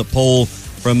up in the poll.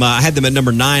 I had them at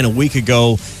number 9 a week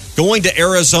ago. Going to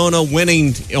Arizona,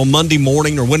 winning on Monday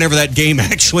morning or whenever that game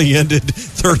actually ended,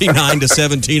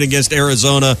 39-17 against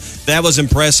Arizona. That was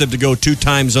impressive to go 2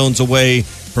 time zones away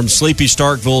from sleepy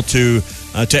Starkville to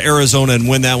Arizona and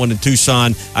win that one in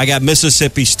Tucson. I got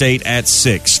Mississippi State at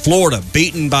 6. Florida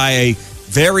beaten by a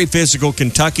very physical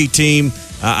Kentucky team.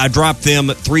 I dropped them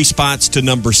 3 spots to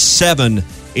number 7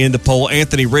 in the poll.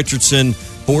 Anthony Richardson,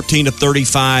 14 of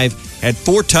 35. Had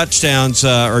 4 touchdowns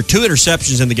or 2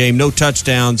 interceptions in the game, no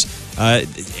touchdowns.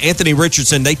 Anthony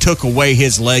Richardson, they took away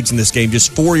his legs in this game,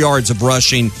 just 4 yards of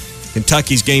rushing.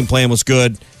 Kentucky's game plan was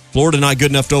good. Florida not good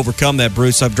enough to overcome that,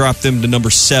 Bruce. I've dropped them to number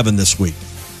 7 this week.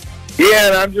 Yeah,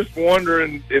 and I'm just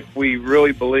wondering if we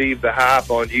really believe the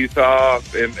hype on Utah.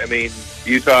 I mean,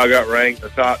 Utah got ranked in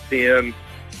the top 10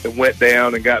 and went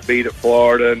down and got beat at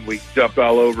Florida, and we jumped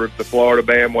all over the Florida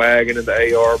bandwagon and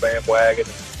the AR bandwagon.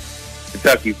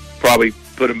 Kentucky probably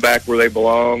put them back where they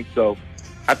belong. So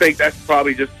I think that's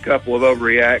probably just a couple of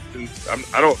overreactions.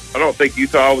 I don't think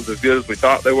Utah was as good as we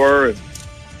thought they were, and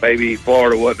maybe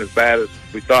Florida wasn't as bad as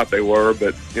we thought they were,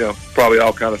 but probably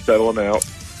all kind of settling out.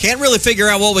 Can't really figure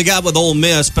out what we got with Ole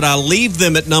Miss, but I leave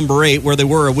them at number 8 where they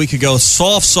were a week ago.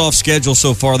 Soft schedule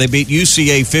so far. They beat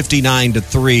UCA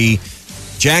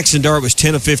 59-3. Jackson Dart was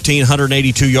 10 of 15,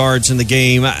 182 yards in the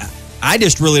game. I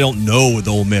just really don't know with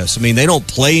Ole Miss. I mean, they don't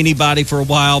play anybody for a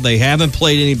while. They haven't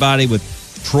played anybody with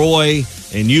Troy.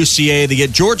 and UCA. They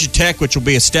get Georgia Tech, which will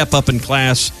be a step up in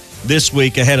class this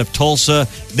week ahead of Tulsa.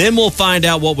 Then we'll find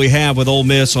out what we have with Ole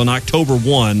Miss on October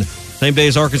 1. Same day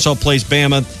as Arkansas plays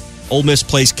Bama, Ole Miss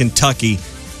plays Kentucky.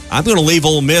 I'm going to leave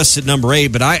Ole Miss at number 8,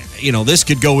 but this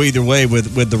could go either way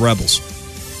with the Rebels.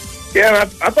 Yeah,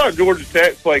 I thought Georgia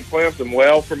Tech played Clemson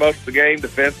well for most of the game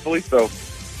defensively, so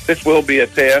this will be a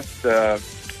test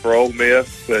for Ole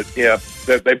Miss. But, yeah,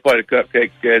 they played a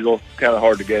cupcake schedule. Kind of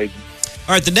hard to gauge.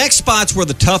 All right, the next spots were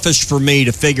the toughest for me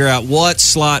to figure out what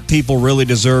slot people really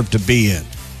deserve to be in.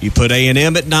 You put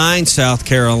A&M at 9, South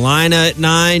Carolina at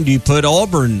 9. Do you put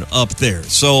Auburn up there?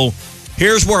 So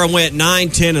here's where I went 9,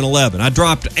 10, and 11. I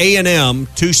dropped A&M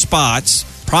 2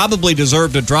 spots. Probably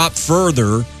deserved to drop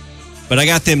further, but I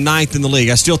got them 9th in the league.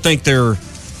 I still think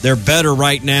they're better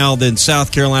right now than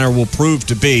South Carolina will prove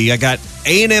to be. I got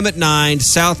A&M at 9,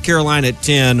 South Carolina at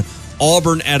 10,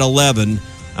 Auburn at 11.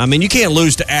 I mean, you can't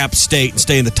lose to App State and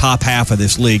stay in the top half of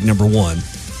this league, number 1.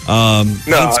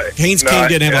 Haynes King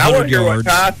didn't have 100 yards.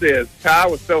 What Ty says. Ty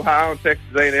was so high on Texas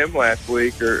A&M last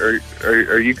week.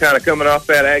 Are you kind of coming off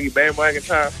that Aggie bandwagon,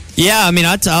 Ty? Yeah, I mean,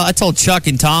 I told Chuck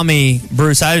and Tommy,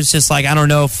 Bruce, I was just like, I don't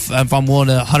know if I'm willing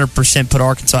to 100% put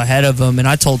Arkansas ahead of them. And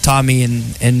I told Tommy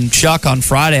and Chuck on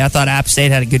Friday, I thought App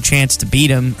State had a good chance to beat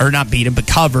them, or not beat them, but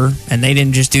cover. And they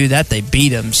didn't just do that; they beat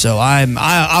them. So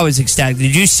I was ecstatic.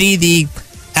 Did you see the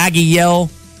Aggie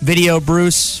Yell video,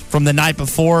 Bruce, from the night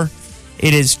before?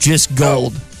 It is just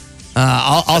gold.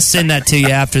 I'll send that to you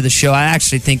after the show. I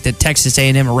actually think that Texas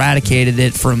A&M eradicated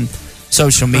it from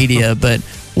social media, but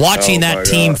watching that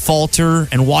team falter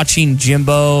and watching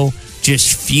Jimbo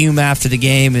just fume after the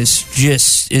game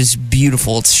is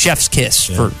beautiful. It's chef's kiss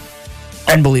for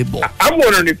unbelievable. I'm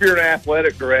wondering, if you're an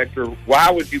athletic director, why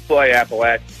would you play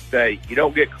Appalachian State? You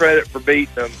don't get credit for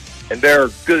beating them, and they're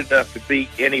good enough to beat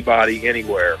anybody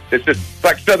anywhere. It's just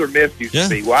like Southern Miss used to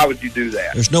be. Why would you do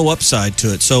that? There's no upside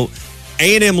to it. So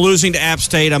A&M losing to App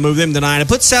State, I moved them to 9. I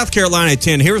put South Carolina at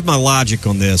 10. Here's my logic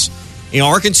on this.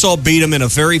 Arkansas beat them in a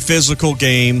very physical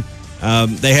game.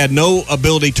 They had no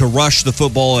ability to rush the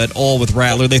football at all with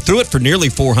Rattler. They threw it for nearly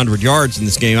 400 yards in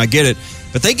this game. I get it.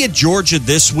 But they get Georgia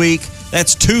this week.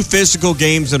 That's 2 physical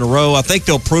games in a row. I think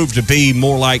they'll prove to be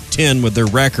more like 10 with their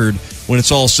record when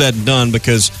it's all said and done,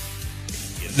 because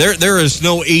there is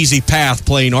no easy path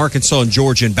playing Arkansas and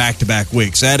Georgia in back-to-back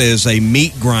weeks. That is a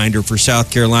meat grinder for South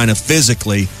Carolina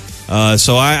physically.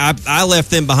 So I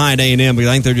left them behind A&M because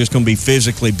I think they're just going to be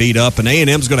physically beat up, and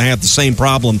A&M's going to have the same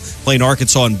problem playing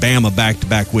Arkansas and Bama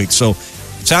back-to-back weeks. So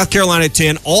South Carolina at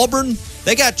 10. Auburn,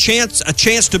 they got a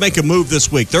chance to make a move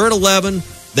this week. They're at 11.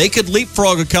 They could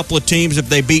leapfrog a couple of teams if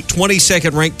they beat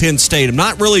 22nd ranked Penn State. I'm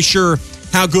not really sure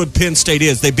how good Penn State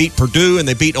is. They beat Purdue and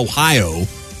they beat Ohio.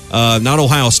 Not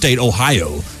Ohio State,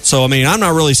 Ohio. So, I mean, I'm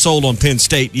not really sold on Penn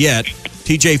State yet.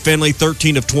 TJ Finley,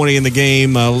 13 of 20 in the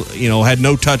game, had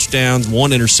no touchdowns,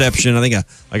 1 interception, I think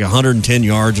like 110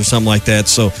 yards or something like that.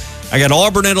 So I got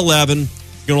Auburn at 11.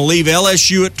 Going to leave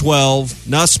LSU at 12.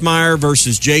 Nussmeier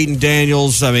versus Jaden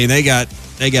Daniels. I mean, they got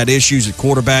issues at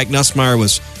quarterback. Nussmeier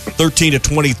was 13 of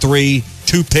 23,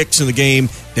 2 picks in the game.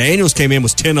 Daniels came in,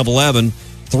 was 10 of 11,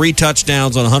 3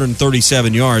 touchdowns on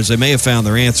 137 yards. They may have found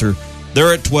their answer.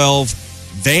 They're at 12.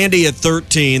 Vandy at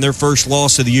 13, their first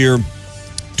loss of the year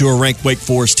to a ranked Wake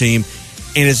Forest team.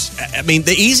 And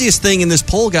the easiest thing in this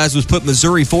poll, guys, was put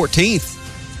Missouri 14th.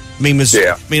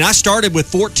 I started with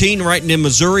 14 writing in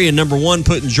Missouri and number 1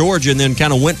 putting Georgia, and then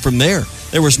kind of went from there.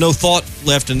 There was no thought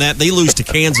left in that. They lose to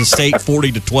Kansas State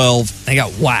 40-12. They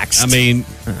got waxed.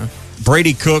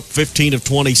 Brady Cook 15 of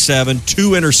 27,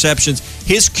 2 interceptions.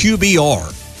 His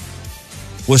QBR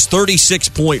was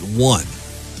 36.1.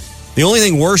 The only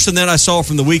thing worse than that I saw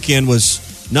from the weekend was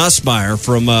Nussmeier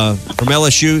from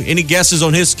LSU. Any guesses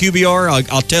on his QBR?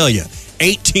 I'll tell you,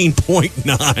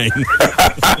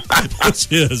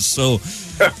 18.9. So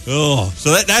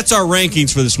that's our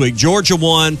rankings for this week. Georgia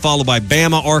 1, followed by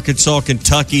Bama, Arkansas,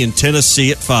 Kentucky, and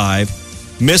Tennessee at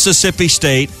 5. Mississippi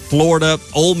State, Florida,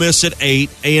 Ole Miss at 8,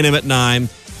 A&M at 9,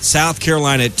 South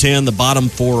Carolina at 10. The bottom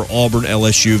 4: Auburn,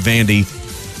 LSU, Vandy,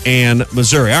 and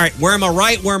Missouri. All right, where am I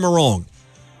right? Where am I wrong?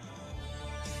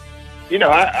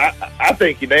 I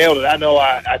think you nailed it. I know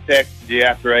I texted you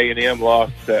after A&M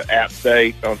lost to App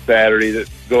State on Saturday that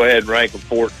go ahead and rank them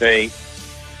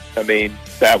 14th. I mean,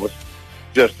 that was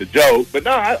just a joke. But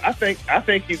no, I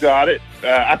think you got it.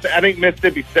 I think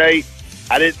Mississippi State,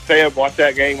 I didn't stay up and watch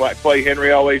that game like Clay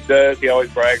Henry always does. He always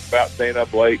brags about staying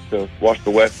up late to watch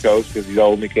the West Coast because he's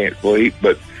old and he can't sleep.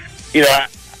 But,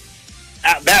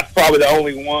 that's probably the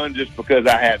only one just because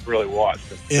I hadn't really watched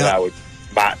them that I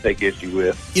might take issue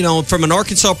with. From an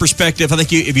Arkansas perspective, I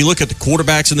think if you look at the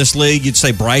quarterbacks in this league, you'd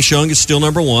say Bryce Young is still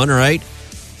number 1, right?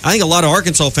 I think a lot of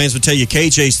Arkansas fans would tell you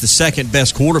KJ's the second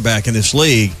best quarterback in this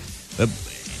league.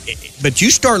 But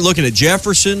you start looking at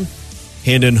Jefferson,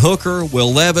 Hendon Hooker,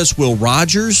 Will Levis, Will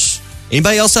Rogers.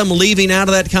 Anybody else I'm leaving out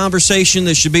of that conversation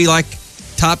that should be like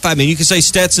top 5? I mean, you can say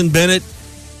Stetson Bennett,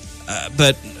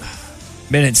 but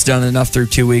Bennett's done enough through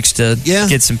 2 weeks to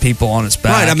get some people on his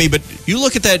back. Right. I mean, but you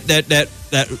look at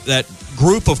that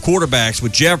group of quarterbacks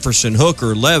with Jefferson,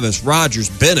 Hooker, Levis, Rogers,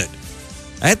 Bennett.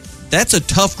 That's a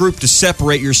tough group to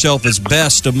separate yourself as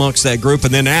best amongst that group.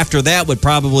 And then after that would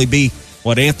probably be,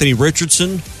 Anthony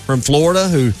Richardson from Florida,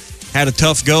 who had a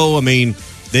tough go. I mean,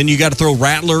 then you got to throw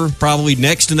Rattler probably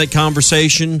next in that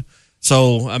conversation.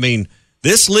 So, I mean,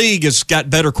 this league has got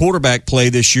better quarterback play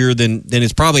this year than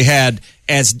it's probably had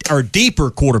or deeper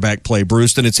quarterback play,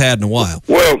 Bruce, than it's had in a while.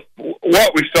 Well,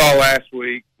 what we saw last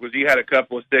week was you had a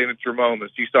couple of signature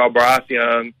moments. You saw Bryce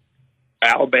Young,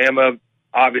 Alabama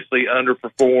obviously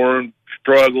underperformed,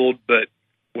 struggled, but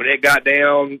when it got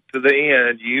down to the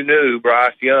end, you knew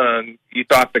Bryce Young, you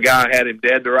thought the guy had him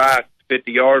dead to rights,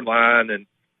 50-yard line, and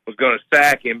was going to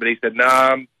sack him, but he said,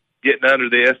 I'm getting under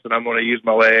this, and I'm going to use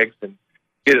my legs and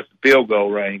get us a field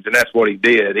goal range, and that's what he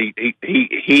did.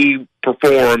 He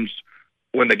performs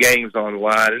when the game's on the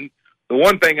line. And the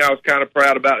one thing I was kind of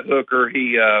proud about Hooker,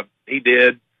 he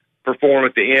did perform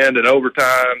at the end in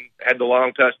overtime, had the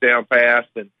long touchdown pass,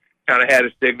 and kind of had a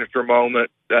signature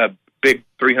moment, big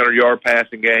 300-yard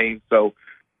passing game. So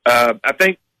I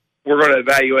think we're going to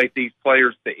evaluate these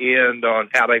players to end on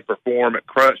how they perform at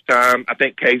crunch time. I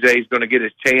think KJ is going to get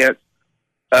his chance.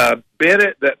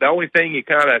 Bennett, the only thing you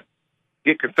kind of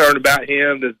get concerned about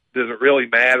him, does it really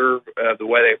matter the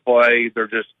way they play? They're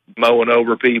just mowing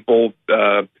over people.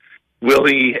 Will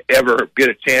he ever get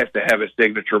a chance to have a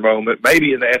signature moment?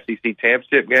 Maybe in the SEC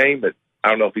championship game, but I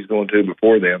don't know if he's going to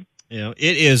before then.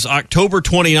 It is October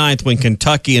 29th when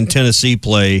Kentucky and Tennessee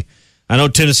play. I know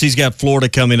Tennessee's got Florida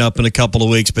coming up in a couple of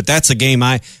weeks, but that's a game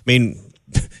I mean,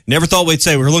 never thought we'd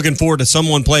say we're looking forward to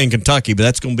someone playing Kentucky, but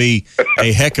that's going to be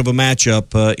a heck of a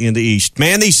matchup in the East.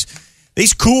 Man,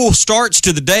 these cool starts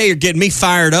to the day are getting me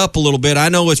fired up a little bit. I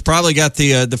know it's probably got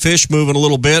the fish moving a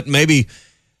little bit. Maybe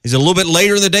is it a little bit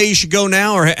later in the day you should go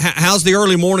now, or how's the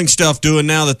early morning stuff doing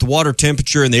now that the water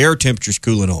temperature and the air temperature is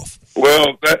cooling off?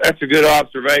 Well, that's a good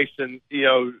observation. You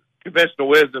know, conventional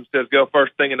wisdom says go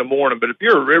first thing in the morning, but if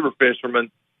you're a river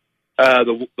fisherman,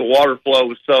 the water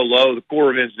flow is so low, the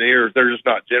Corps of Engineers, they're just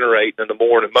not generating in the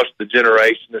morning. Most of the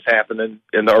generation is happening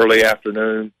in the early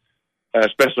afternoon,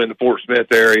 especially in the Fort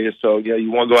Smith area. So, yeah, you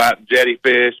want to go out and jetty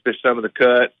fish some of the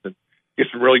cuts, and get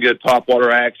some really good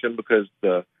topwater action because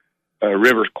the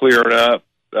river's clearing up.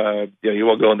 You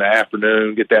want to go in the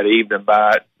afternoon, get that evening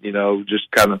bite, just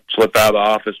kind of slip out of the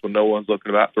office when no one's looking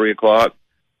about 3 o'clock.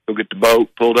 Go get the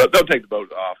boat pulled up. Don't take the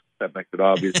boat off. That makes it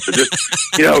obvious. But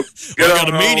just, get I got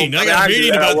a meeting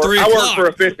about 3 o'clock. I work for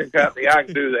a fishing company. I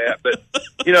can do that. But,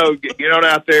 get on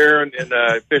out there and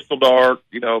fish till dark,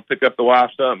 pick up the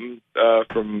wife something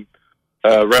from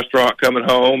a restaurant coming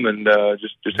home and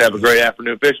just have a great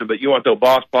afternoon fishing. But you want those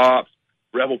Boss Pops,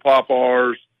 Rebel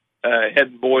Pop-Rs, Head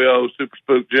and Boyo, Super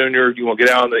Spook Junior. You want to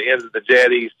get out on the ends of the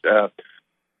jetties,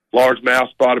 largemouth,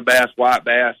 spotted bass, white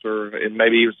bass, and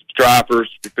maybe even some stripers.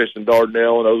 You're fishing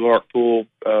Dardanelle and Ozark Pool.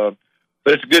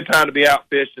 But it's a good time to be out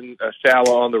fishing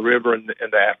shallow on the river in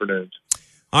the afternoons.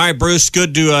 All right, Bruce,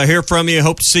 good to hear from you.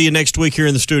 Hope to see you next week here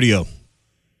in the studio.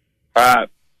 All right.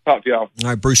 Talk to y'all. All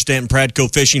right, Bruce Stanton,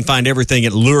 Pradco Fishing. Find everything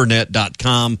at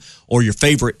lurenet.com or your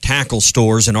favorite tackle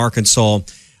stores in Arkansas,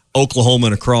 Oklahoma,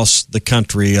 and across the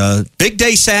country. Big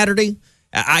day Saturday.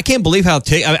 I can't believe how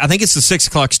I think it's the 6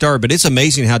 o'clock start, but it's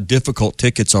amazing how difficult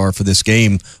tickets are for this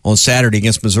game on Saturday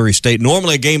against Missouri State.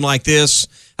 Normally a game like this,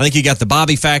 I think you got the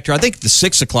Bobby factor. I think the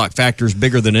 6 o'clock factor is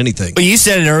bigger than anything. Well, you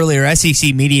said it earlier,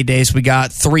 SEC Media Days, we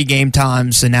got 3 game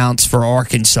times announced for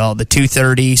Arkansas. The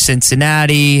 2:30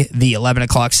 Cincinnati, the 11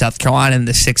 o'clock South Carolina, and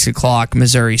the 6 o'clock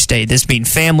Missouri State. This being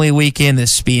family weekend,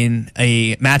 this being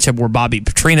a matchup where Bobby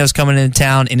Petrino's coming into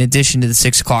town, in addition to the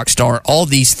 6 o'clock start. All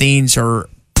these things are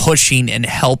pushing and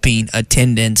helping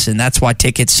attendance, and that's why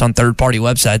tickets on third-party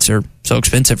websites are so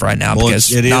expensive right now,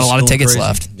 because not a lot of tickets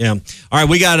left. Yeah. All right,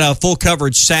 we got full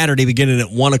coverage Saturday beginning at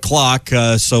 1 o'clock,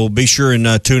 so be sure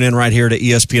and tune in right here to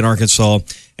ESPN Arkansas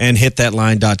and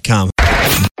hitthatline.com.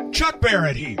 Chuck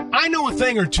Barrett here. I know a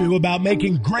thing or two about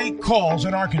making great calls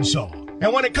in Arkansas.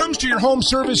 And when it comes to your home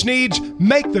service needs,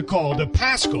 make the call to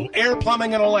Paschal Air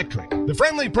Plumbing and Electric. The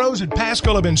friendly pros at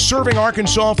Paschal have been serving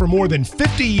Arkansas for more than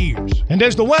 50 years. And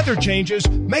as the weather changes,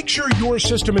 make sure your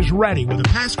system is ready with a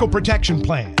Paschal protection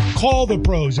plan. Call the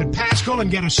pros at Paschal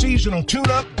and get a seasonal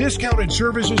tune-up, discounted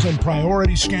services, and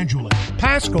priority scheduling.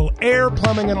 Paschal Air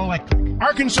Plumbing and Electric.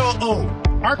 Arkansas owned.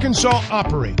 Arkansas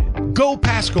operated.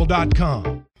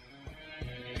 GoPaschal.com.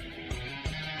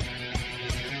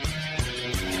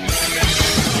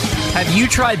 Have you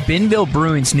tried Benville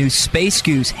Brewing's new Space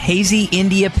Goose Hazy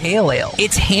India Pale Ale?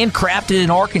 It's handcrafted in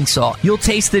Arkansas. You'll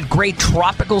taste the great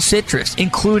tropical citrus,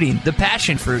 including the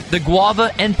passion fruit, the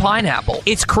guava, and pineapple.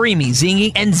 It's creamy,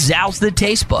 zingy, and zouts the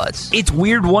taste buds. It's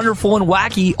weird, wonderful, and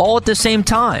wacky all at the same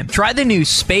time. Try the new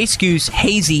Space Goose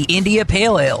Hazy India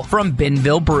Pale Ale from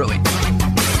Benville Brewing.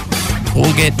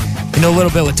 We'll get a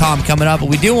little bit with Tom coming up, but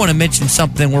we do want to mention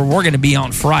something where we're going to be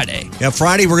on Friday. Yeah,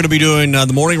 Friday we're going to be doing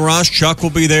the Morning Rush. Chuck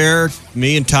will be there.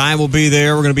 Me and Ty will be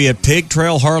there. We're going to be at Pig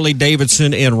Trail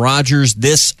Harley-Davidson in Rogers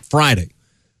this Friday.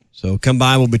 So come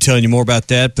by. We'll be telling you more about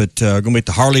that. But we're going to be at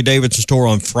the Harley-Davidson store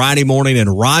on Friday morning in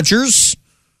Rogers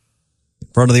in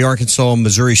front of the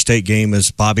Arkansas-Missouri State game as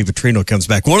Bobby Petrino comes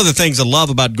back. One of the things I love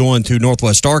about going to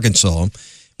Northwest Arkansas,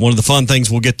 one of the fun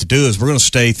things we'll get to do is we're going to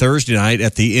stay Thursday night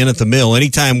at the Inn at the Mill.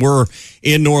 Anytime we're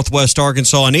in Northwest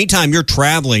Arkansas, and anytime you're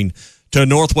traveling to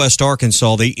Northwest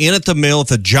Arkansas, the Inn at the Mill at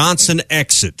the Johnson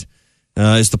exit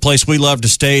is the place we love to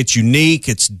stay. It's unique.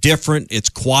 It's different. It's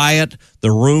quiet. The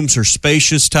rooms are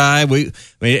spacious, Ty.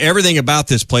 Everything about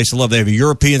this place I love. They have a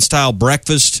European-style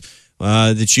breakfast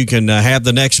that you can have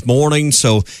the next morning.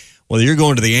 So whether you're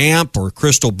going to the AMP or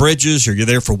Crystal Bridges, or you're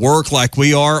there for work like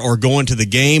we are, or going to the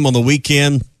game on the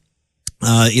weekend,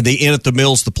 the Inn at the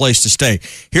Mill is the place to stay.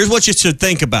 Here's what you should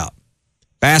think about.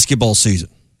 Basketball season.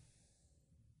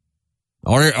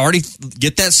 Already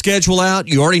get that schedule out.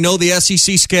 You already know the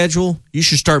SEC schedule. You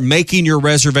should start making your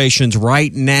reservations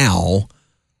right now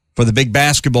for the big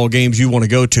basketball games you want to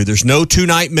go to. There's no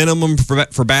 2-night minimum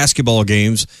for basketball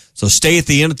games, so stay at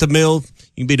the Inn at the Mill.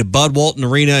 You can be to Bud Walton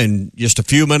Arena in just a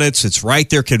few minutes. It's right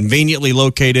there, conveniently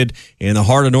located in the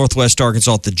heart of Northwest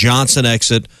Arkansas at the Johnson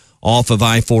exit off of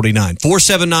I-49.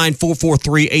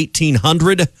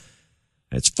 479-443-1800.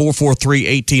 That's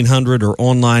 443-1800 or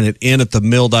online at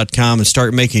innatthemill.com and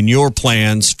start making your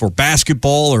plans for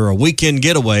basketball or a weekend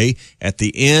getaway at the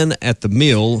Inn at the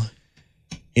Mill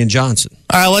in Johnson.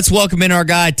 All right, let's welcome in our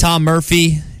guy, Tom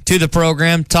Murphy, to the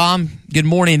program. Tom, good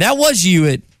morning. That was you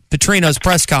at Petrino's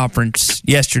press conference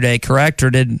yesterday, correct?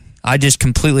 Or did I just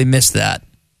completely miss that?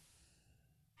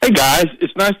 Hey, guys.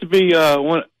 It's nice to be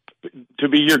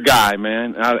your guy,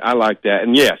 man. I like that.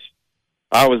 And, yes,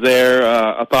 I was there.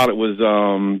 I thought it was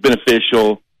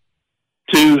beneficial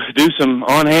to do some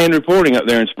on-hand reporting up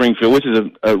there in Springfield, which is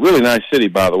a really nice city,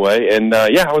 by the way. And,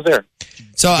 yeah, I was there.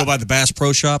 So go by the Bass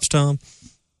Pro Shops, Tom?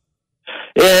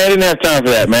 Yeah, I didn't have time for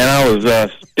that, man. I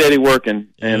was steady working,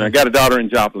 and I got a daughter in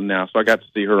Joplin now, so I got to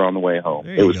see her on the way home.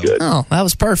 It was good. Oh, that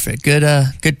was perfect.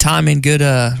 Good timing, good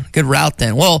route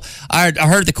then. Well, I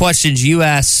heard the questions you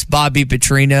asked Bobby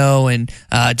Petrino and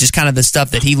just kind of the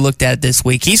stuff that he looked at this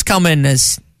week. He's coming,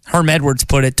 as Herm Edwards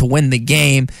put it, to win the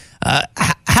game.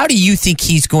 How do you think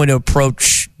he's going to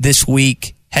approach this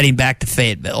week heading back to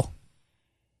Fayetteville?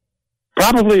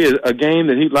 Probably a game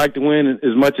that he'd like to win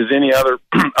as much as any other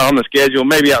on the schedule,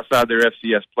 maybe outside their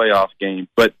FCS playoff game.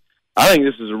 But I think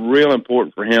this is real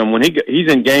important for him when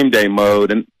he's in game day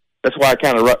mode, and that's why I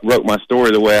kind of wrote my story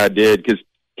the way I did, because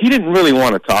he didn't really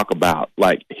want to talk about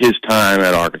like his time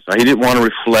at Arkansas. He didn't want to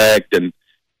reflect and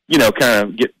kind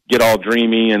of get all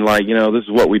dreamy and like this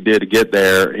is what we did to get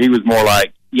there. He was more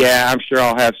like, yeah, I'm sure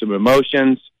I'll have some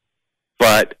emotions,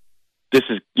 but this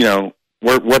is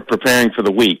we're preparing for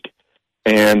the week.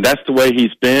 And that's the way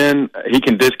he's been. He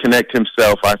can disconnect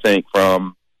himself, I think,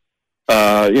 from,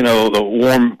 the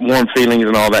warm feelings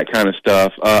and all that kind of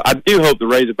stuff. I do hope the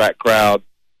Razorback crowd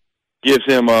gives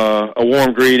him a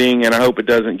warm greeting, and I hope it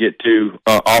doesn't get too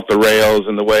off the rails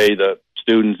in the way the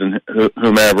students and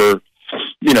whomever,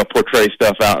 portray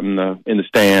stuff out in the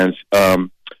stands.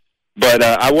 But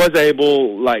I was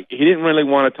able, he didn't really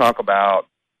want to talk about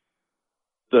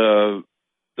the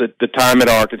time at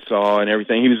Arkansas and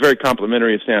everything. He was very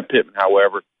complimentary of Sam Pittman,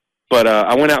 however. But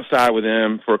I went outside with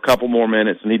him for a couple more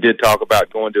minutes, and he did talk about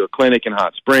going to a clinic in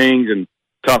Hot Springs and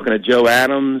talking to Joe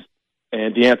Adams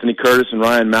and DeAnthony Curtis and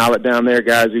Ryan Mallett down there,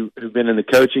 guys who've been in the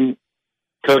coaching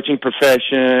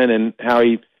profession, and how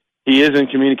he is in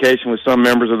communication with some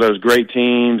members of those great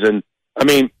teams. And,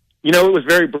 it was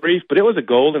very brief, but it was a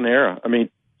golden era.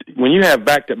 When you have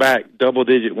back-to-back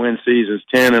double-digit win seasons,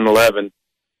 10 and 11,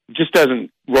 it just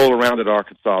doesn't roll around at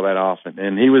Arkansas that often.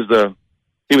 And he was the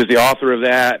author of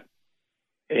that.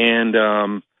 And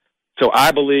so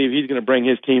I believe he's going to bring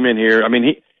his team in here.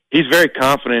 He's very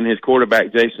confident in his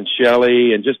quarterback, Jason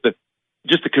Shelley, and just the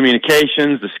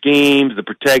communications, the schemes, the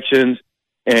protections.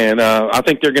 And I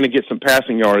think they're going to get some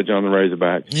passing yardage on the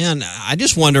Razorbacks. Yeah, and I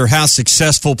just wonder how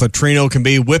successful Petrino can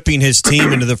be whipping his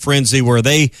team into the frenzy where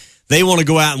they they want to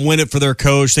go out and win it for their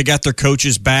coach. They got their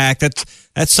coaches back. That's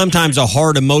sometimes a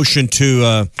hard emotion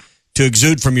to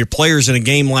exude from your players in a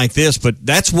game like this, but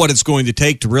that's what it's going to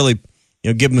take to really,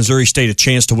 give Missouri State a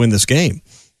chance to win this game.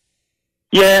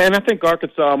 Yeah, and I think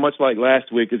Arkansas, much like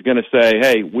last week, is going to say,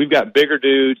 hey, we've got bigger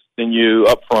dudes than you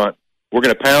up front. We're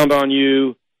going to pound on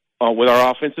you with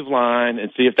our offensive line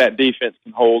and see if that defense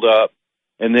can hold up.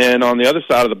 And then on the other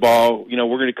side of the ball,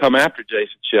 we're going to come after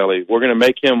Jason Shelley. We're going to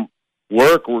make him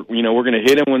work. We're going to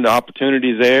hit him when the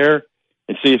opportunity's there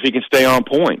and see if he can stay on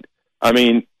point. I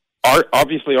mean,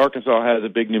 obviously Arkansas has a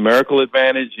big numerical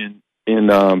advantage in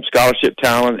scholarship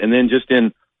talent and then just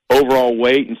in overall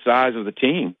weight and size of the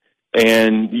team.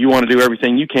 And you want to do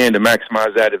everything you can to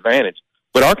maximize that advantage.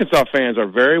 But Arkansas fans are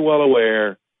very well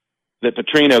aware that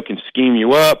Petrino can scheme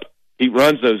you up. He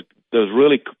runs those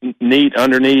really neat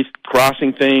underneath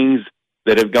crossing things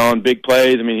that have gone big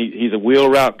plays. I mean, he's a wheel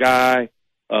route guy.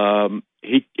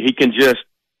 He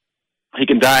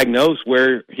can diagnose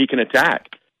where he can attack.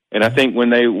 And I think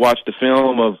when they watched the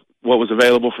film of what was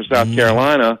available for South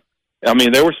Carolina, I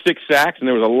mean, there were 6 sacks and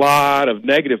there was a lot of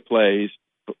negative plays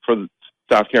for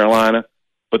South Carolina,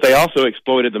 but they also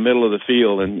exploited the middle of the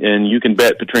field, and you can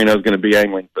bet Petrino's going to be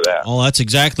angling for that. Oh, that's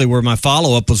exactly where my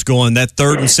follow-up was going. That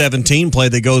 3rd and 17 play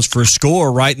that goes for a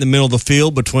score right in the middle of the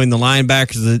field between the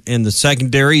linebackers and the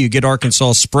secondary. You get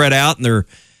Arkansas spread out, and they're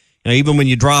even when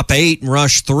you drop 8 and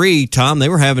rush 3, Tom, they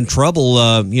were having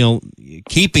trouble,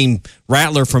 keeping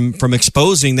Rattler from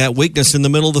exposing that weakness in the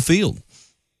middle of the field.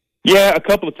 Yeah, a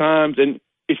couple of times, and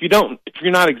if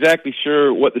you're not exactly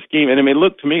sure what the scheme, and it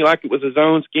looked to me like it was a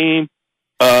zone scheme,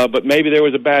 but maybe there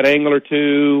was a bad angle or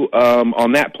two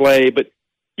on that play. But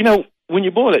when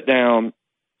you boil it down,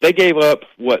 they gave up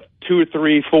 2 or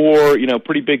 3, 4,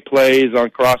 pretty big plays on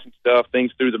crossing stuff,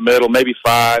 things through the middle, maybe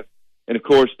 5, and of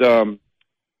course, the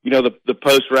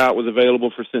post route was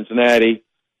available for Cincinnati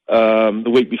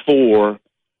the week before,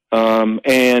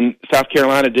 and South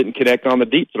Carolina didn't connect on the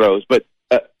deep throws, but.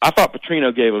 I thought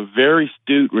Petrino gave a very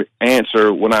astute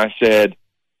answer when I said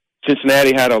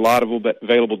Cincinnati had a lot of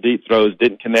available deep throws,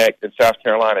 didn't connect, and South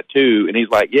Carolina too. And he's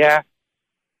like, yeah,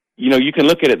 you can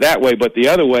look at it that way, but the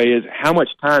other way is how much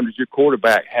time does your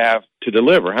quarterback have to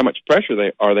deliver? How much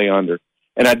pressure are they under?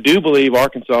 And I do believe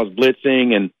Arkansas's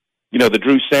blitzing and, the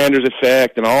Drew Sanders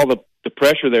effect and all the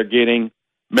pressure they're getting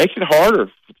makes it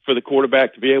harder for the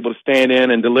quarterback to be able to stand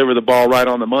in and deliver the ball right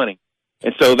on the money.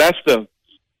 And so that's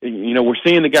we're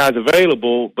seeing the guys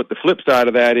available, but the flip side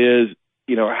of that is,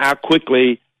 how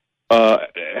quickly,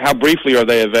 how briefly are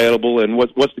they available, and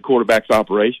what's the quarterback's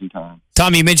operation time?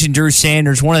 Tom, you mentioned Drew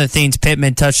Sanders. One of the things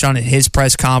Pittman touched on at his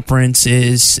press conference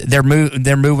is they're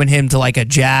moving him to like a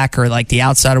jack or like the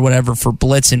outside or whatever for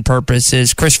blitzing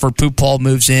purposes. Christopher Pupal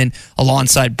moves in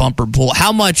alongside Bumper Pool.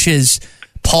 How much is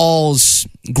Paul's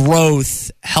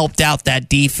growth helped out that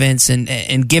defense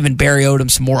and given Barry Odom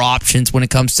some more options when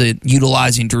it comes to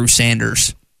utilizing Drew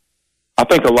Sanders? I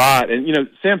think a lot. And,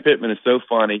 Sam Pittman is so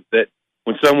funny that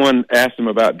when someone asked him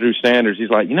about Drew Sanders,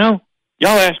 he's like, y'all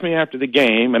asked me after the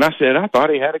game, and I said, I thought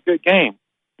he had a good game.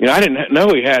 I didn't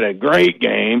know he had a great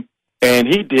game, and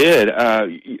he did.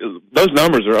 Those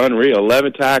numbers are unreal.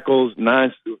 11 tackles,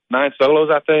 9 solos,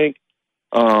 I think,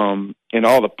 and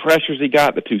all the pressures he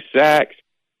got, the 2 sacks.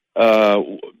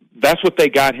 That's what they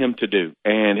got him to do,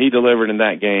 and he delivered in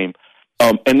that game.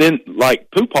 And then,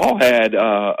 Pupal had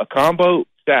a combo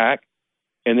sack,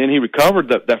 and then he recovered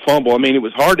that fumble. I mean, it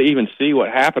was hard to even see what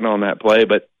happened on that play,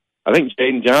 but I think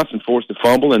Jaden Johnson forced a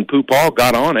fumble, and Pupal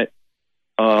got on it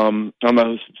on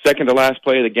the second to last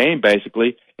play of the game,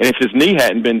 basically. And if his knee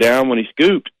hadn't been down when he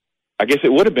scooped, I guess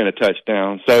it would have been a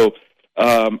touchdown. So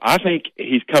I think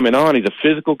he's coming on. He's a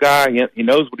physical guy. He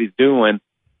knows what he's doing.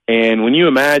 And when you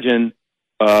imagine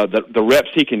the reps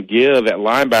he can give at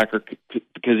linebacker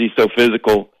because he's so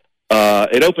physical,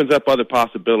 it opens up other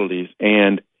possibilities.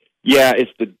 And, yeah,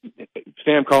 it's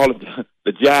Sam called it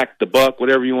the jack, the buck,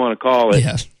 whatever you want to call it,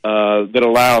 that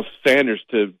allows Sanders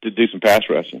to do some pass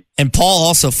rushing. And Paul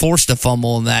also forced a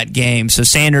fumble in that game. So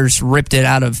Sanders ripped it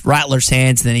out of Rattler's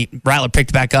hands, and then Rattler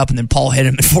picked it back up, and then Paul hit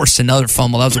him and forced another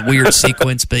fumble. That was a weird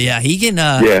sequence. But, yeah, he can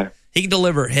he can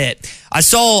deliver a hit. I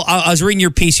was reading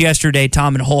your piece yesterday,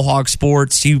 Tom, in Whole Hog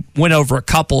Sports. You went over a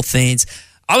couple things.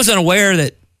 I was unaware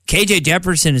that KJ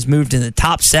Jefferson has moved in the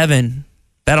top 7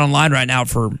 bet online right now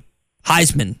for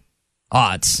Heisman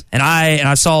odds. And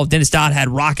I saw Dennis Dodd had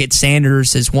Rocket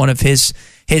Sanders as one of his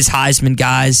Heisman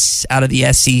guys out of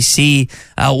the SEC.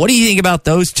 What do you think about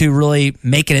those two really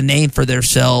making a name for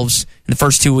themselves in the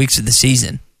first 2 weeks of the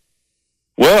season?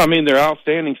 Well, I mean, they're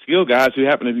outstanding skill guys who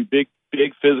happen to be big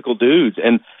physical dudes.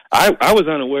 And I was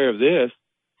unaware of this.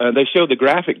 they showed the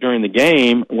graphic during the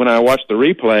game when I watched the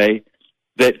replay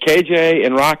that KJ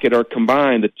and Rocket are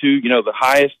combined, the two, the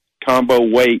highest combo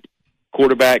weight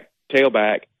quarterback,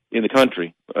 tailback in the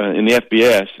country, in the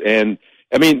FBS. And,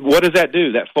 I mean, what does that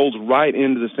do? That folds right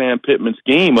into the Sam Pittman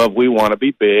scheme of we want to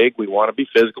be big, we want to be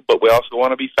physical, but we also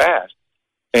want to be fast.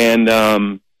 And,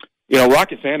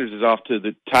 Rocket Sanders is off to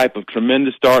the type of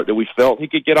tremendous start that we felt he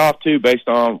could get off to based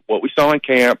on what we saw in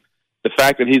camp, the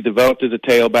fact that he's developed as a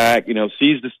tailback,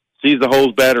 sees the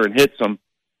holes better and hits them.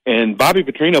 And Bobby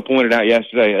Petrino pointed out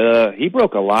yesterday, he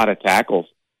broke a lot of tackles.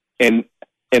 And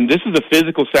this is a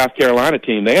physical South Carolina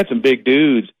team. They had some big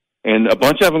dudes, and a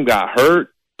bunch of them got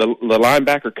hurt. The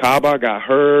linebacker Kaba got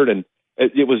hurt, and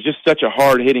it was just such a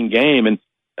hard-hitting game. And,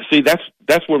 see,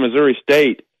 that's where Missouri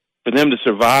State, for them to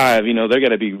survive, they're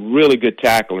going to be really good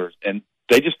tacklers. And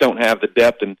they just don't have the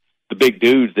depth and the big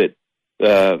dudes that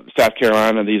South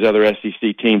Carolina and these other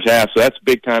SEC teams have. So that's a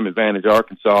big-time advantage,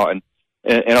 Arkansas. And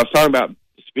I was talking about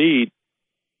speed.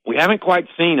 We haven't quite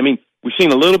seen, we've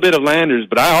seen a little bit of Landers,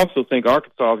 but I also think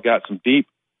Arkansas has got some deep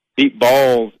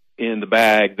balls in the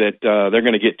bag that they're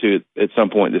going to get to at some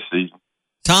point this season.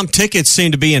 Tom, tickets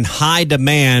seem to be in high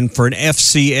demand for an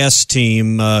FCS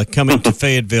team coming to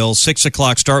Fayetteville, 6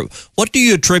 o'clock start. What do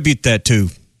you attribute that to?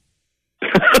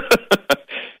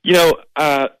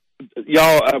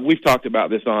 Y'all, we've talked about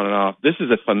this on and off. This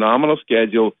is a phenomenal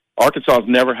schedule. Arkansas has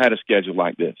never had a schedule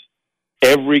like this.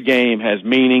 Every game has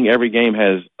meaning. Every game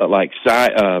has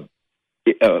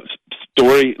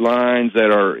storylines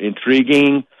that are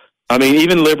intriguing.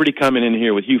 Even Liberty coming in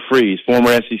here with Hugh Freeze,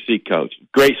 former SEC coach,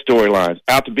 great storylines.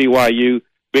 Out to BYU,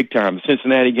 big time. The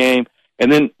Cincinnati game, and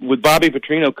then with Bobby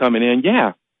Petrino coming in,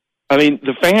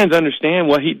 the fans understand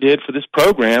what he did for this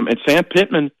program, and Sam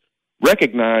Pittman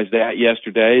recognized that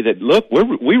yesterday. That look,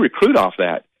 we recruit off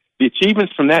that. The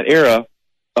achievements from that era,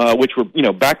 which were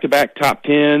back-to-back top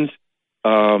tens.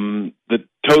 The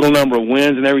total number of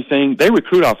wins and everything, they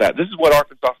recruit off that. This is what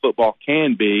Arkansas football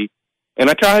can be. And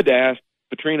I tried to ask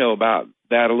Petrino about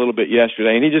that a little bit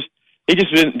yesterday, and he just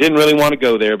didn't really want to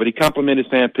go there, but he complimented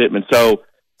Sam Pittman. So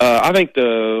I think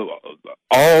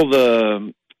all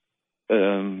the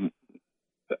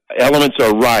elements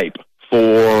are ripe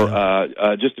for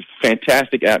just a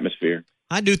fantastic atmosphere.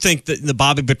 I do think that the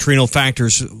Bobby Petrino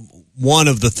factor's one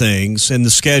of the things, and the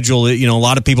schedule, a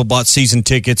lot of people bought season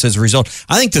tickets as a result.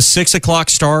 I think the 6 o'clock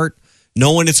start,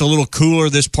 knowing it's a little cooler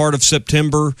this part of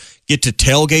September, get to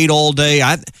tailgate all day.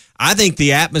 I think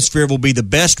the atmosphere will be the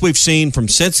best we've seen from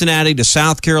Cincinnati to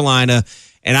South Carolina,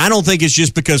 and I don't think it's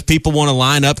just because people want to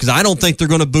line up, because I don't think they're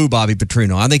going to boo Bobby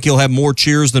Petrino. I think he'll have more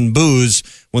cheers than boos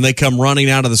when they come running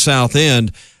out of the South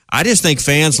End. I just think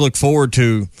fans look forward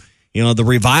to the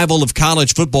revival of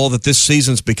college football that this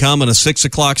season's become, and a 6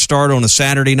 o'clock start on a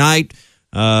Saturday night.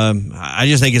 I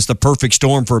just think it's the perfect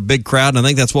storm for a big crowd, and I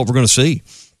think that's what we're going to see.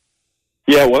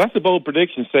 Yeah, well, that's a bold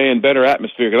prediction, saying better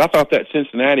atmosphere, because I thought that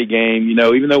Cincinnati game,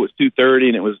 even though it was 2:30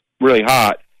 and it was really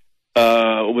hot,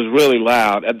 it was really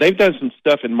loud. They've done some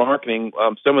stuff in marketing.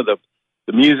 Some of the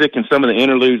music and some of the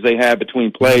interludes they have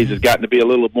between plays has gotten to be a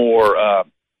little more,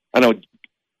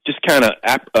 just kind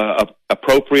of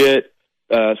appropriate.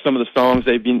 Some of the songs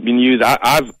they've been used.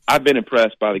 I've been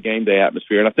impressed by the game day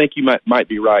atmosphere, and I think you might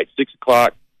be right. 6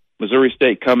 o'clock, Missouri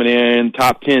State coming in,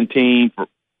 top 10 team for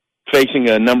facing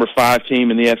a number 5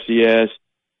 team in the FCS.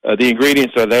 The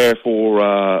ingredients are there for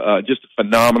just a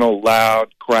phenomenal,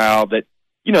 loud crowd that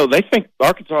they think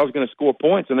Arkansas is going to score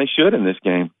points, and they should in this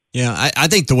game. Yeah, I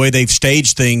think the way they've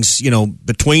staged things,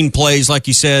 between plays, like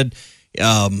you said.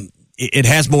 It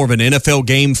has more of an NFL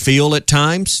game feel at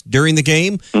times during the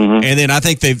game. Mm-hmm. And then I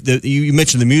think you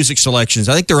mentioned the music selections.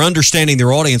 I think they're understanding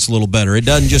their audience a little better. It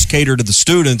doesn't just cater to the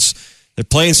students. They're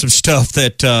playing some stuff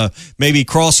that maybe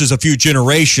crosses a few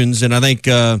generations, and I think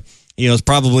it's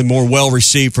probably more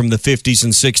well-received from the 50s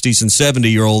and 60s and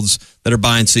 70-year-olds that are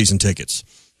buying season tickets.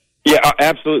 Yeah,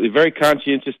 absolutely. Very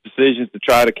conscientious decisions to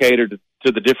try to cater to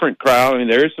the different crowd.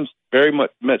 There is some very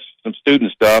much some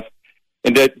student stuff.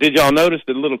 And did y'all notice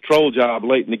the little troll job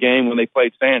late in the game when they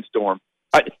played Sandstorm?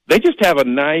 They just have a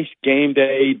nice game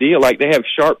day deal. Like, they have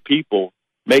sharp people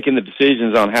making the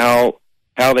decisions on how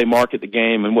they market the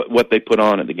game and what they put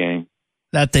on at the game.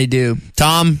 That they do.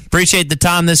 Tom, appreciate the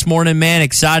time this morning, man.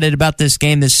 Excited about this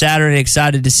game this Saturday.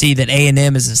 Excited to see that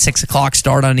A&M is a 6 o'clock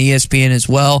start on ESPN as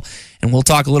well. And we'll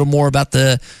talk a little more about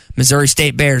the Missouri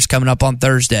State Bears coming up on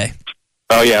Thursday.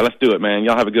 Oh, yeah, let's do it, man.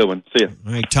 Y'all have a good one. See ya.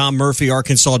 All right, Tom Murphy,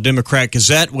 Arkansas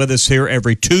Democrat-Gazette, with us here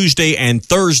every Tuesday and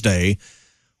Thursday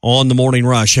on The Morning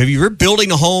Rush. If you're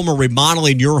building a home or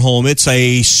remodeling your home, it's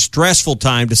a stressful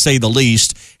time, to say the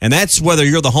least, and that's whether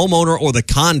you're the homeowner or the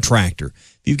contractor.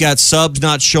 you've got subs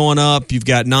not showing up, you've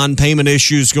got non-payment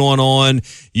issues going on,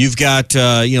 you've got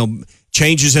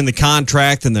changes in the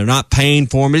contract and they're not paying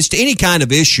for them. It's any kind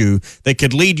of issue that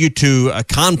could lead you to a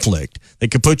conflict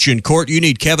that could put you in court. You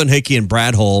need Kevin Hickey and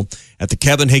Brad Hull at the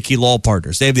Kevin Hickey Law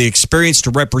Partners. They have the experience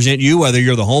to represent you, whether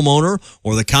you're the homeowner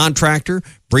or the contractor.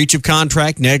 Breach of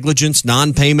contract, negligence,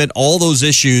 non-payment, all those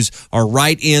issues are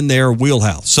right in their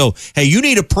wheelhouse. So, hey, you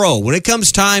need a pro. When it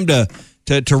comes time to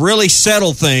really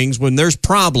settle things, when there's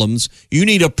problems, you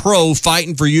need a pro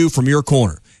fighting for you from your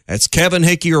corner. That's Kevin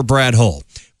Hickey or Brad Hull.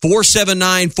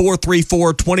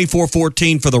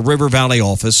 479-434-2414 for the River Valley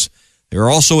office. They're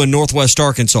also in Northwest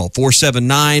Arkansas,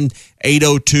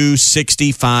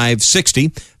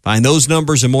 479-802-6560. Find those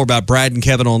numbers and more about Brad and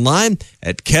Kevin online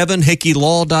at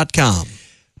kevinhickeylaw.com.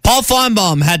 Paul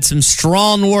Feinbaum had some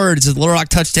strong words at the Little Rock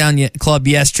Touchdown Club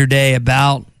yesterday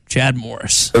about Chad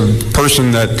Morris. A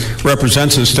person that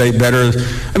represents the state better.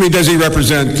 I mean, does he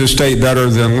represent the state better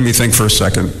than, let me think for a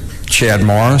second, Chad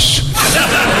Morris?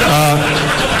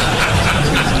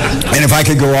 And if I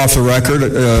could go off the record,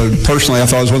 personally, I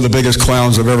thought he was one of the biggest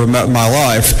clowns I've ever met in my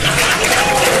life.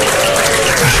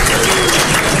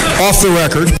 Off the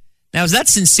record. Now, is that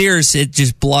sincere or is it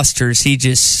just blusters? He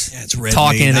just red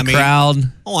talking meat. in the crowd?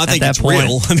 Oh, I think it's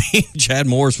real. I mean, Chad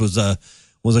Morris was a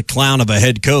clown of a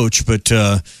head coach, but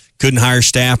couldn't hire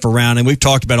staff around him. We've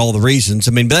talked about all the reasons.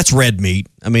 I mean, but that's red meat.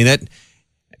 I mean,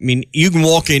 you can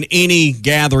walk in any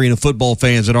gathering of football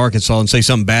fans in Arkansas and say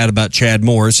something bad about Chad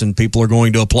Morris, and people are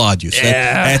going to applaud you. So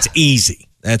that's easy.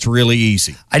 That's really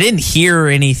easy. I didn't hear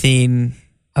anything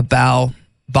about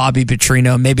Bobby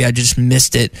Petrino. Maybe I just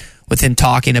missed it with him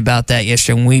talking about that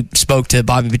yesterday. When we spoke to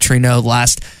Bobby Petrino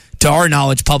last, to our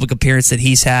knowledge, public appearance that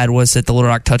he's had was at the Little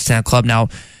Rock Touchdown Club. Now,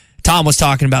 Tom was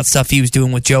talking about stuff he was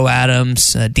doing with Joe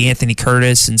Adams, D'Anthony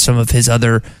Curtis, and some of his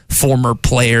other former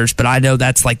players. But I know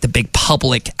that's like the big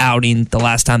public outing the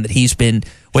last time that he's been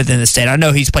within the state. I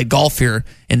know he's played golf here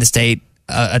in the state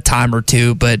a time or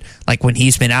two, but like when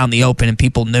he's been out in the open and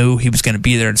people knew he was going to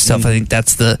be there and stuff, I think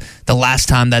that's the last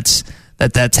time that's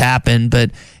happened. But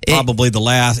probably the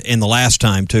last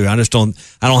time too. I don't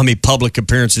know how many public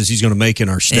appearances he's going to make in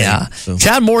our state. Yeah, so.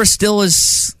 Chad Morris still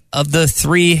is. Of the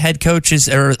three head coaches,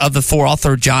 or of the four, I'll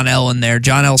throw John L. in there.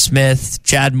 John L. Smith,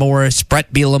 Chad Morris,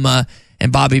 Brett Bielema, and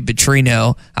Bobby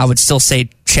Petrino. I would still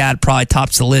say Chad probably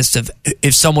tops the list of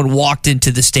if someone walked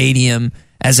into the stadium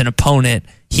as an opponent,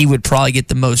 he would probably get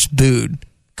the most booed,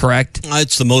 correct?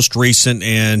 It's the most recent,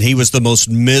 and he was the most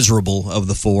miserable of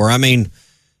the four. I mean,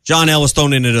 John L. was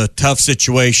thrown into a tough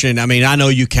situation. I mean, I know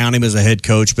you count him as a head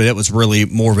coach, but it was really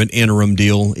more of an interim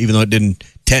deal, even though it didn't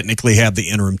technically have the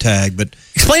interim tag. But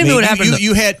explain to me what happened.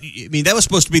 You had. I mean, that was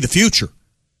supposed to be the future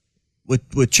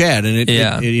with Chad, and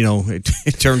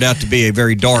it turned out to be a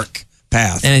very dark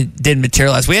path, and it didn't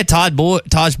materialize. We had Taj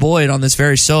Boyd on this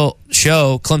very show,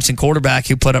 Clemson quarterback,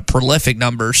 who put up prolific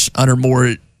numbers under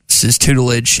Morris's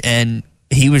tutelage, and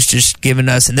he was just giving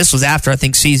us. And this was after I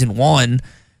think season 1,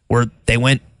 where they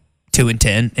went 2-10,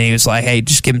 and he was like, "Hey,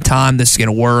 just give him time. This is going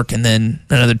to work." And then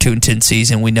another 2-10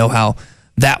 season. We know how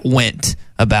that went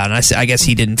about. And I guess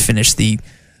he didn't finish the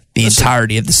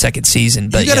entirety of the second season.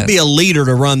 But you got to be a leader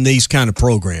to run these kind of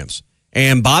programs.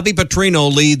 And Bobby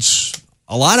Petrino leads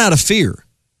a lot out of fear.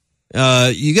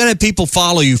 You got to have people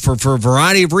follow you for a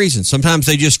variety of reasons. Sometimes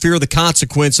they just fear the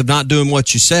consequence of not doing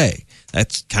what you say.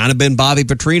 That's kind of been Bobby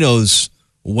Petrino's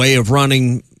way of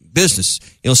running business.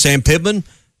 Sam Pittman,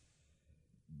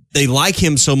 they like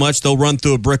him so much they'll run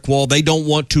through a brick wall. They don't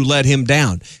want to let him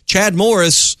down. Chad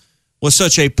Morris was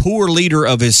such a poor leader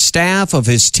of his staff, of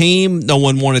his team. No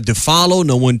one wanted to follow.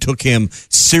 No one took him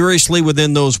seriously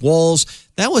within those walls.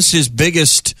 That was his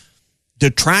biggest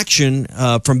detraction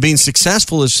from being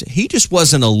successful, is he just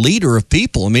wasn't a leader of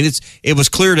people. I mean, it was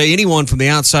clear to anyone from the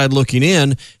outside looking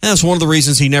in, and that's one of the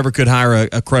reasons he never could hire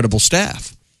a credible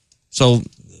staff. So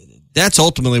that's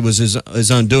ultimately was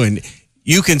his undoing.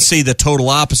 You can see the total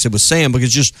opposite with Sam,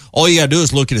 because just all you got to do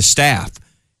is look at his staff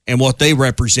and what they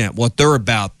represent, what they're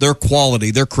about, their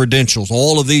quality, their credentials,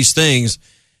 all of these things.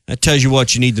 That tells you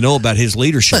what you need to know about his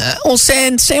leadership. Well,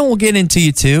 Sam will get into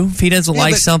you too. If he doesn't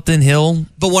like something, he'll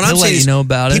let you know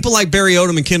about it. People like Barry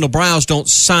Odom and Kendall Browse don't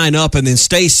sign up and then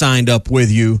stay signed up with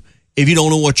you if you don't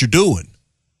know what you're doing.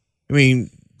 I mean,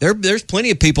 there's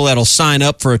plenty of people that'll sign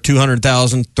up for a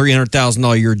 $200,000,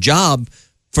 $300,000 a year job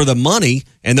for the money,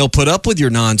 and they'll put up with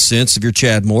your nonsense if you're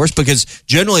Chad Morris, because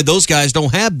generally those guys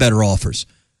don't have better offers.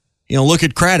 Look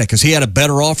at Craddock. Has he had a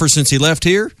better offer since he left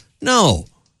here? No.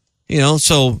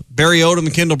 So Barry Odom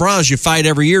and Kendall Browse, you fight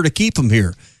every year to keep them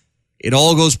here. it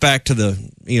all goes back to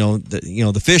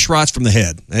the fish rots from the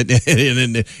head,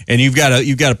 and you've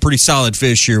got a pretty solid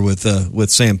fish here with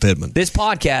Sam Pittman. This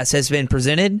podcast has been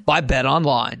presented by Bet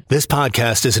Online. This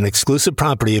podcast is an exclusive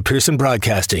property of Pearson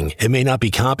Broadcasting. It may not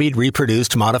be copied,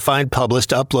 reproduced, modified,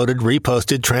 published, uploaded,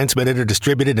 reposted, transmitted, or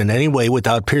distributed in any way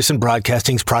without Pearson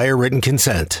Broadcasting's prior written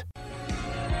consent.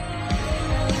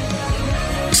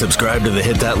 Subscribe to the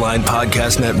Hit That Line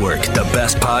Podcast Network, the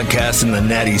best podcast in the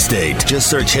Natty State. Just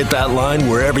search Hit That Line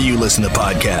wherever you listen to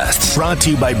podcasts. Brought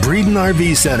to you by Breeden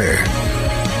RV Center.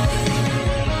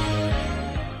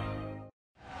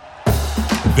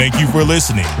 Thank you for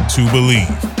listening to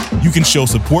Believe. You can show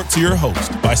support to your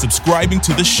host by subscribing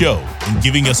to the show and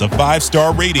giving us a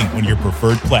 5-star rating on your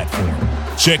preferred platform.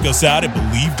 Check us out at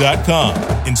Believe.com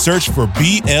and search for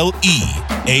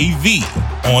BLEAV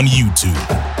on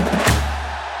YouTube.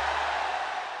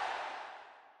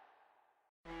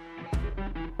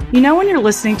 You know when you're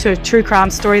listening to a true crime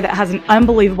story that has an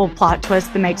unbelievable plot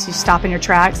twist that makes you stop in your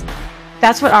tracks?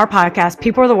 That's what our podcast,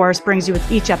 People Are the Worst, brings you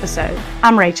with each episode.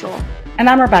 I'm Rachel. And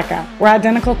I'm Rebecca. We're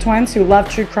identical twins who love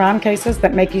true crime cases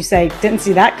that make you say, didn't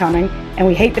see that coming, and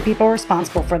we hate the people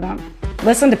responsible for them.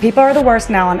 Listen to People Are the Worst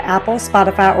now on Apple,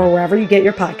 Spotify, or wherever you get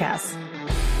your podcasts.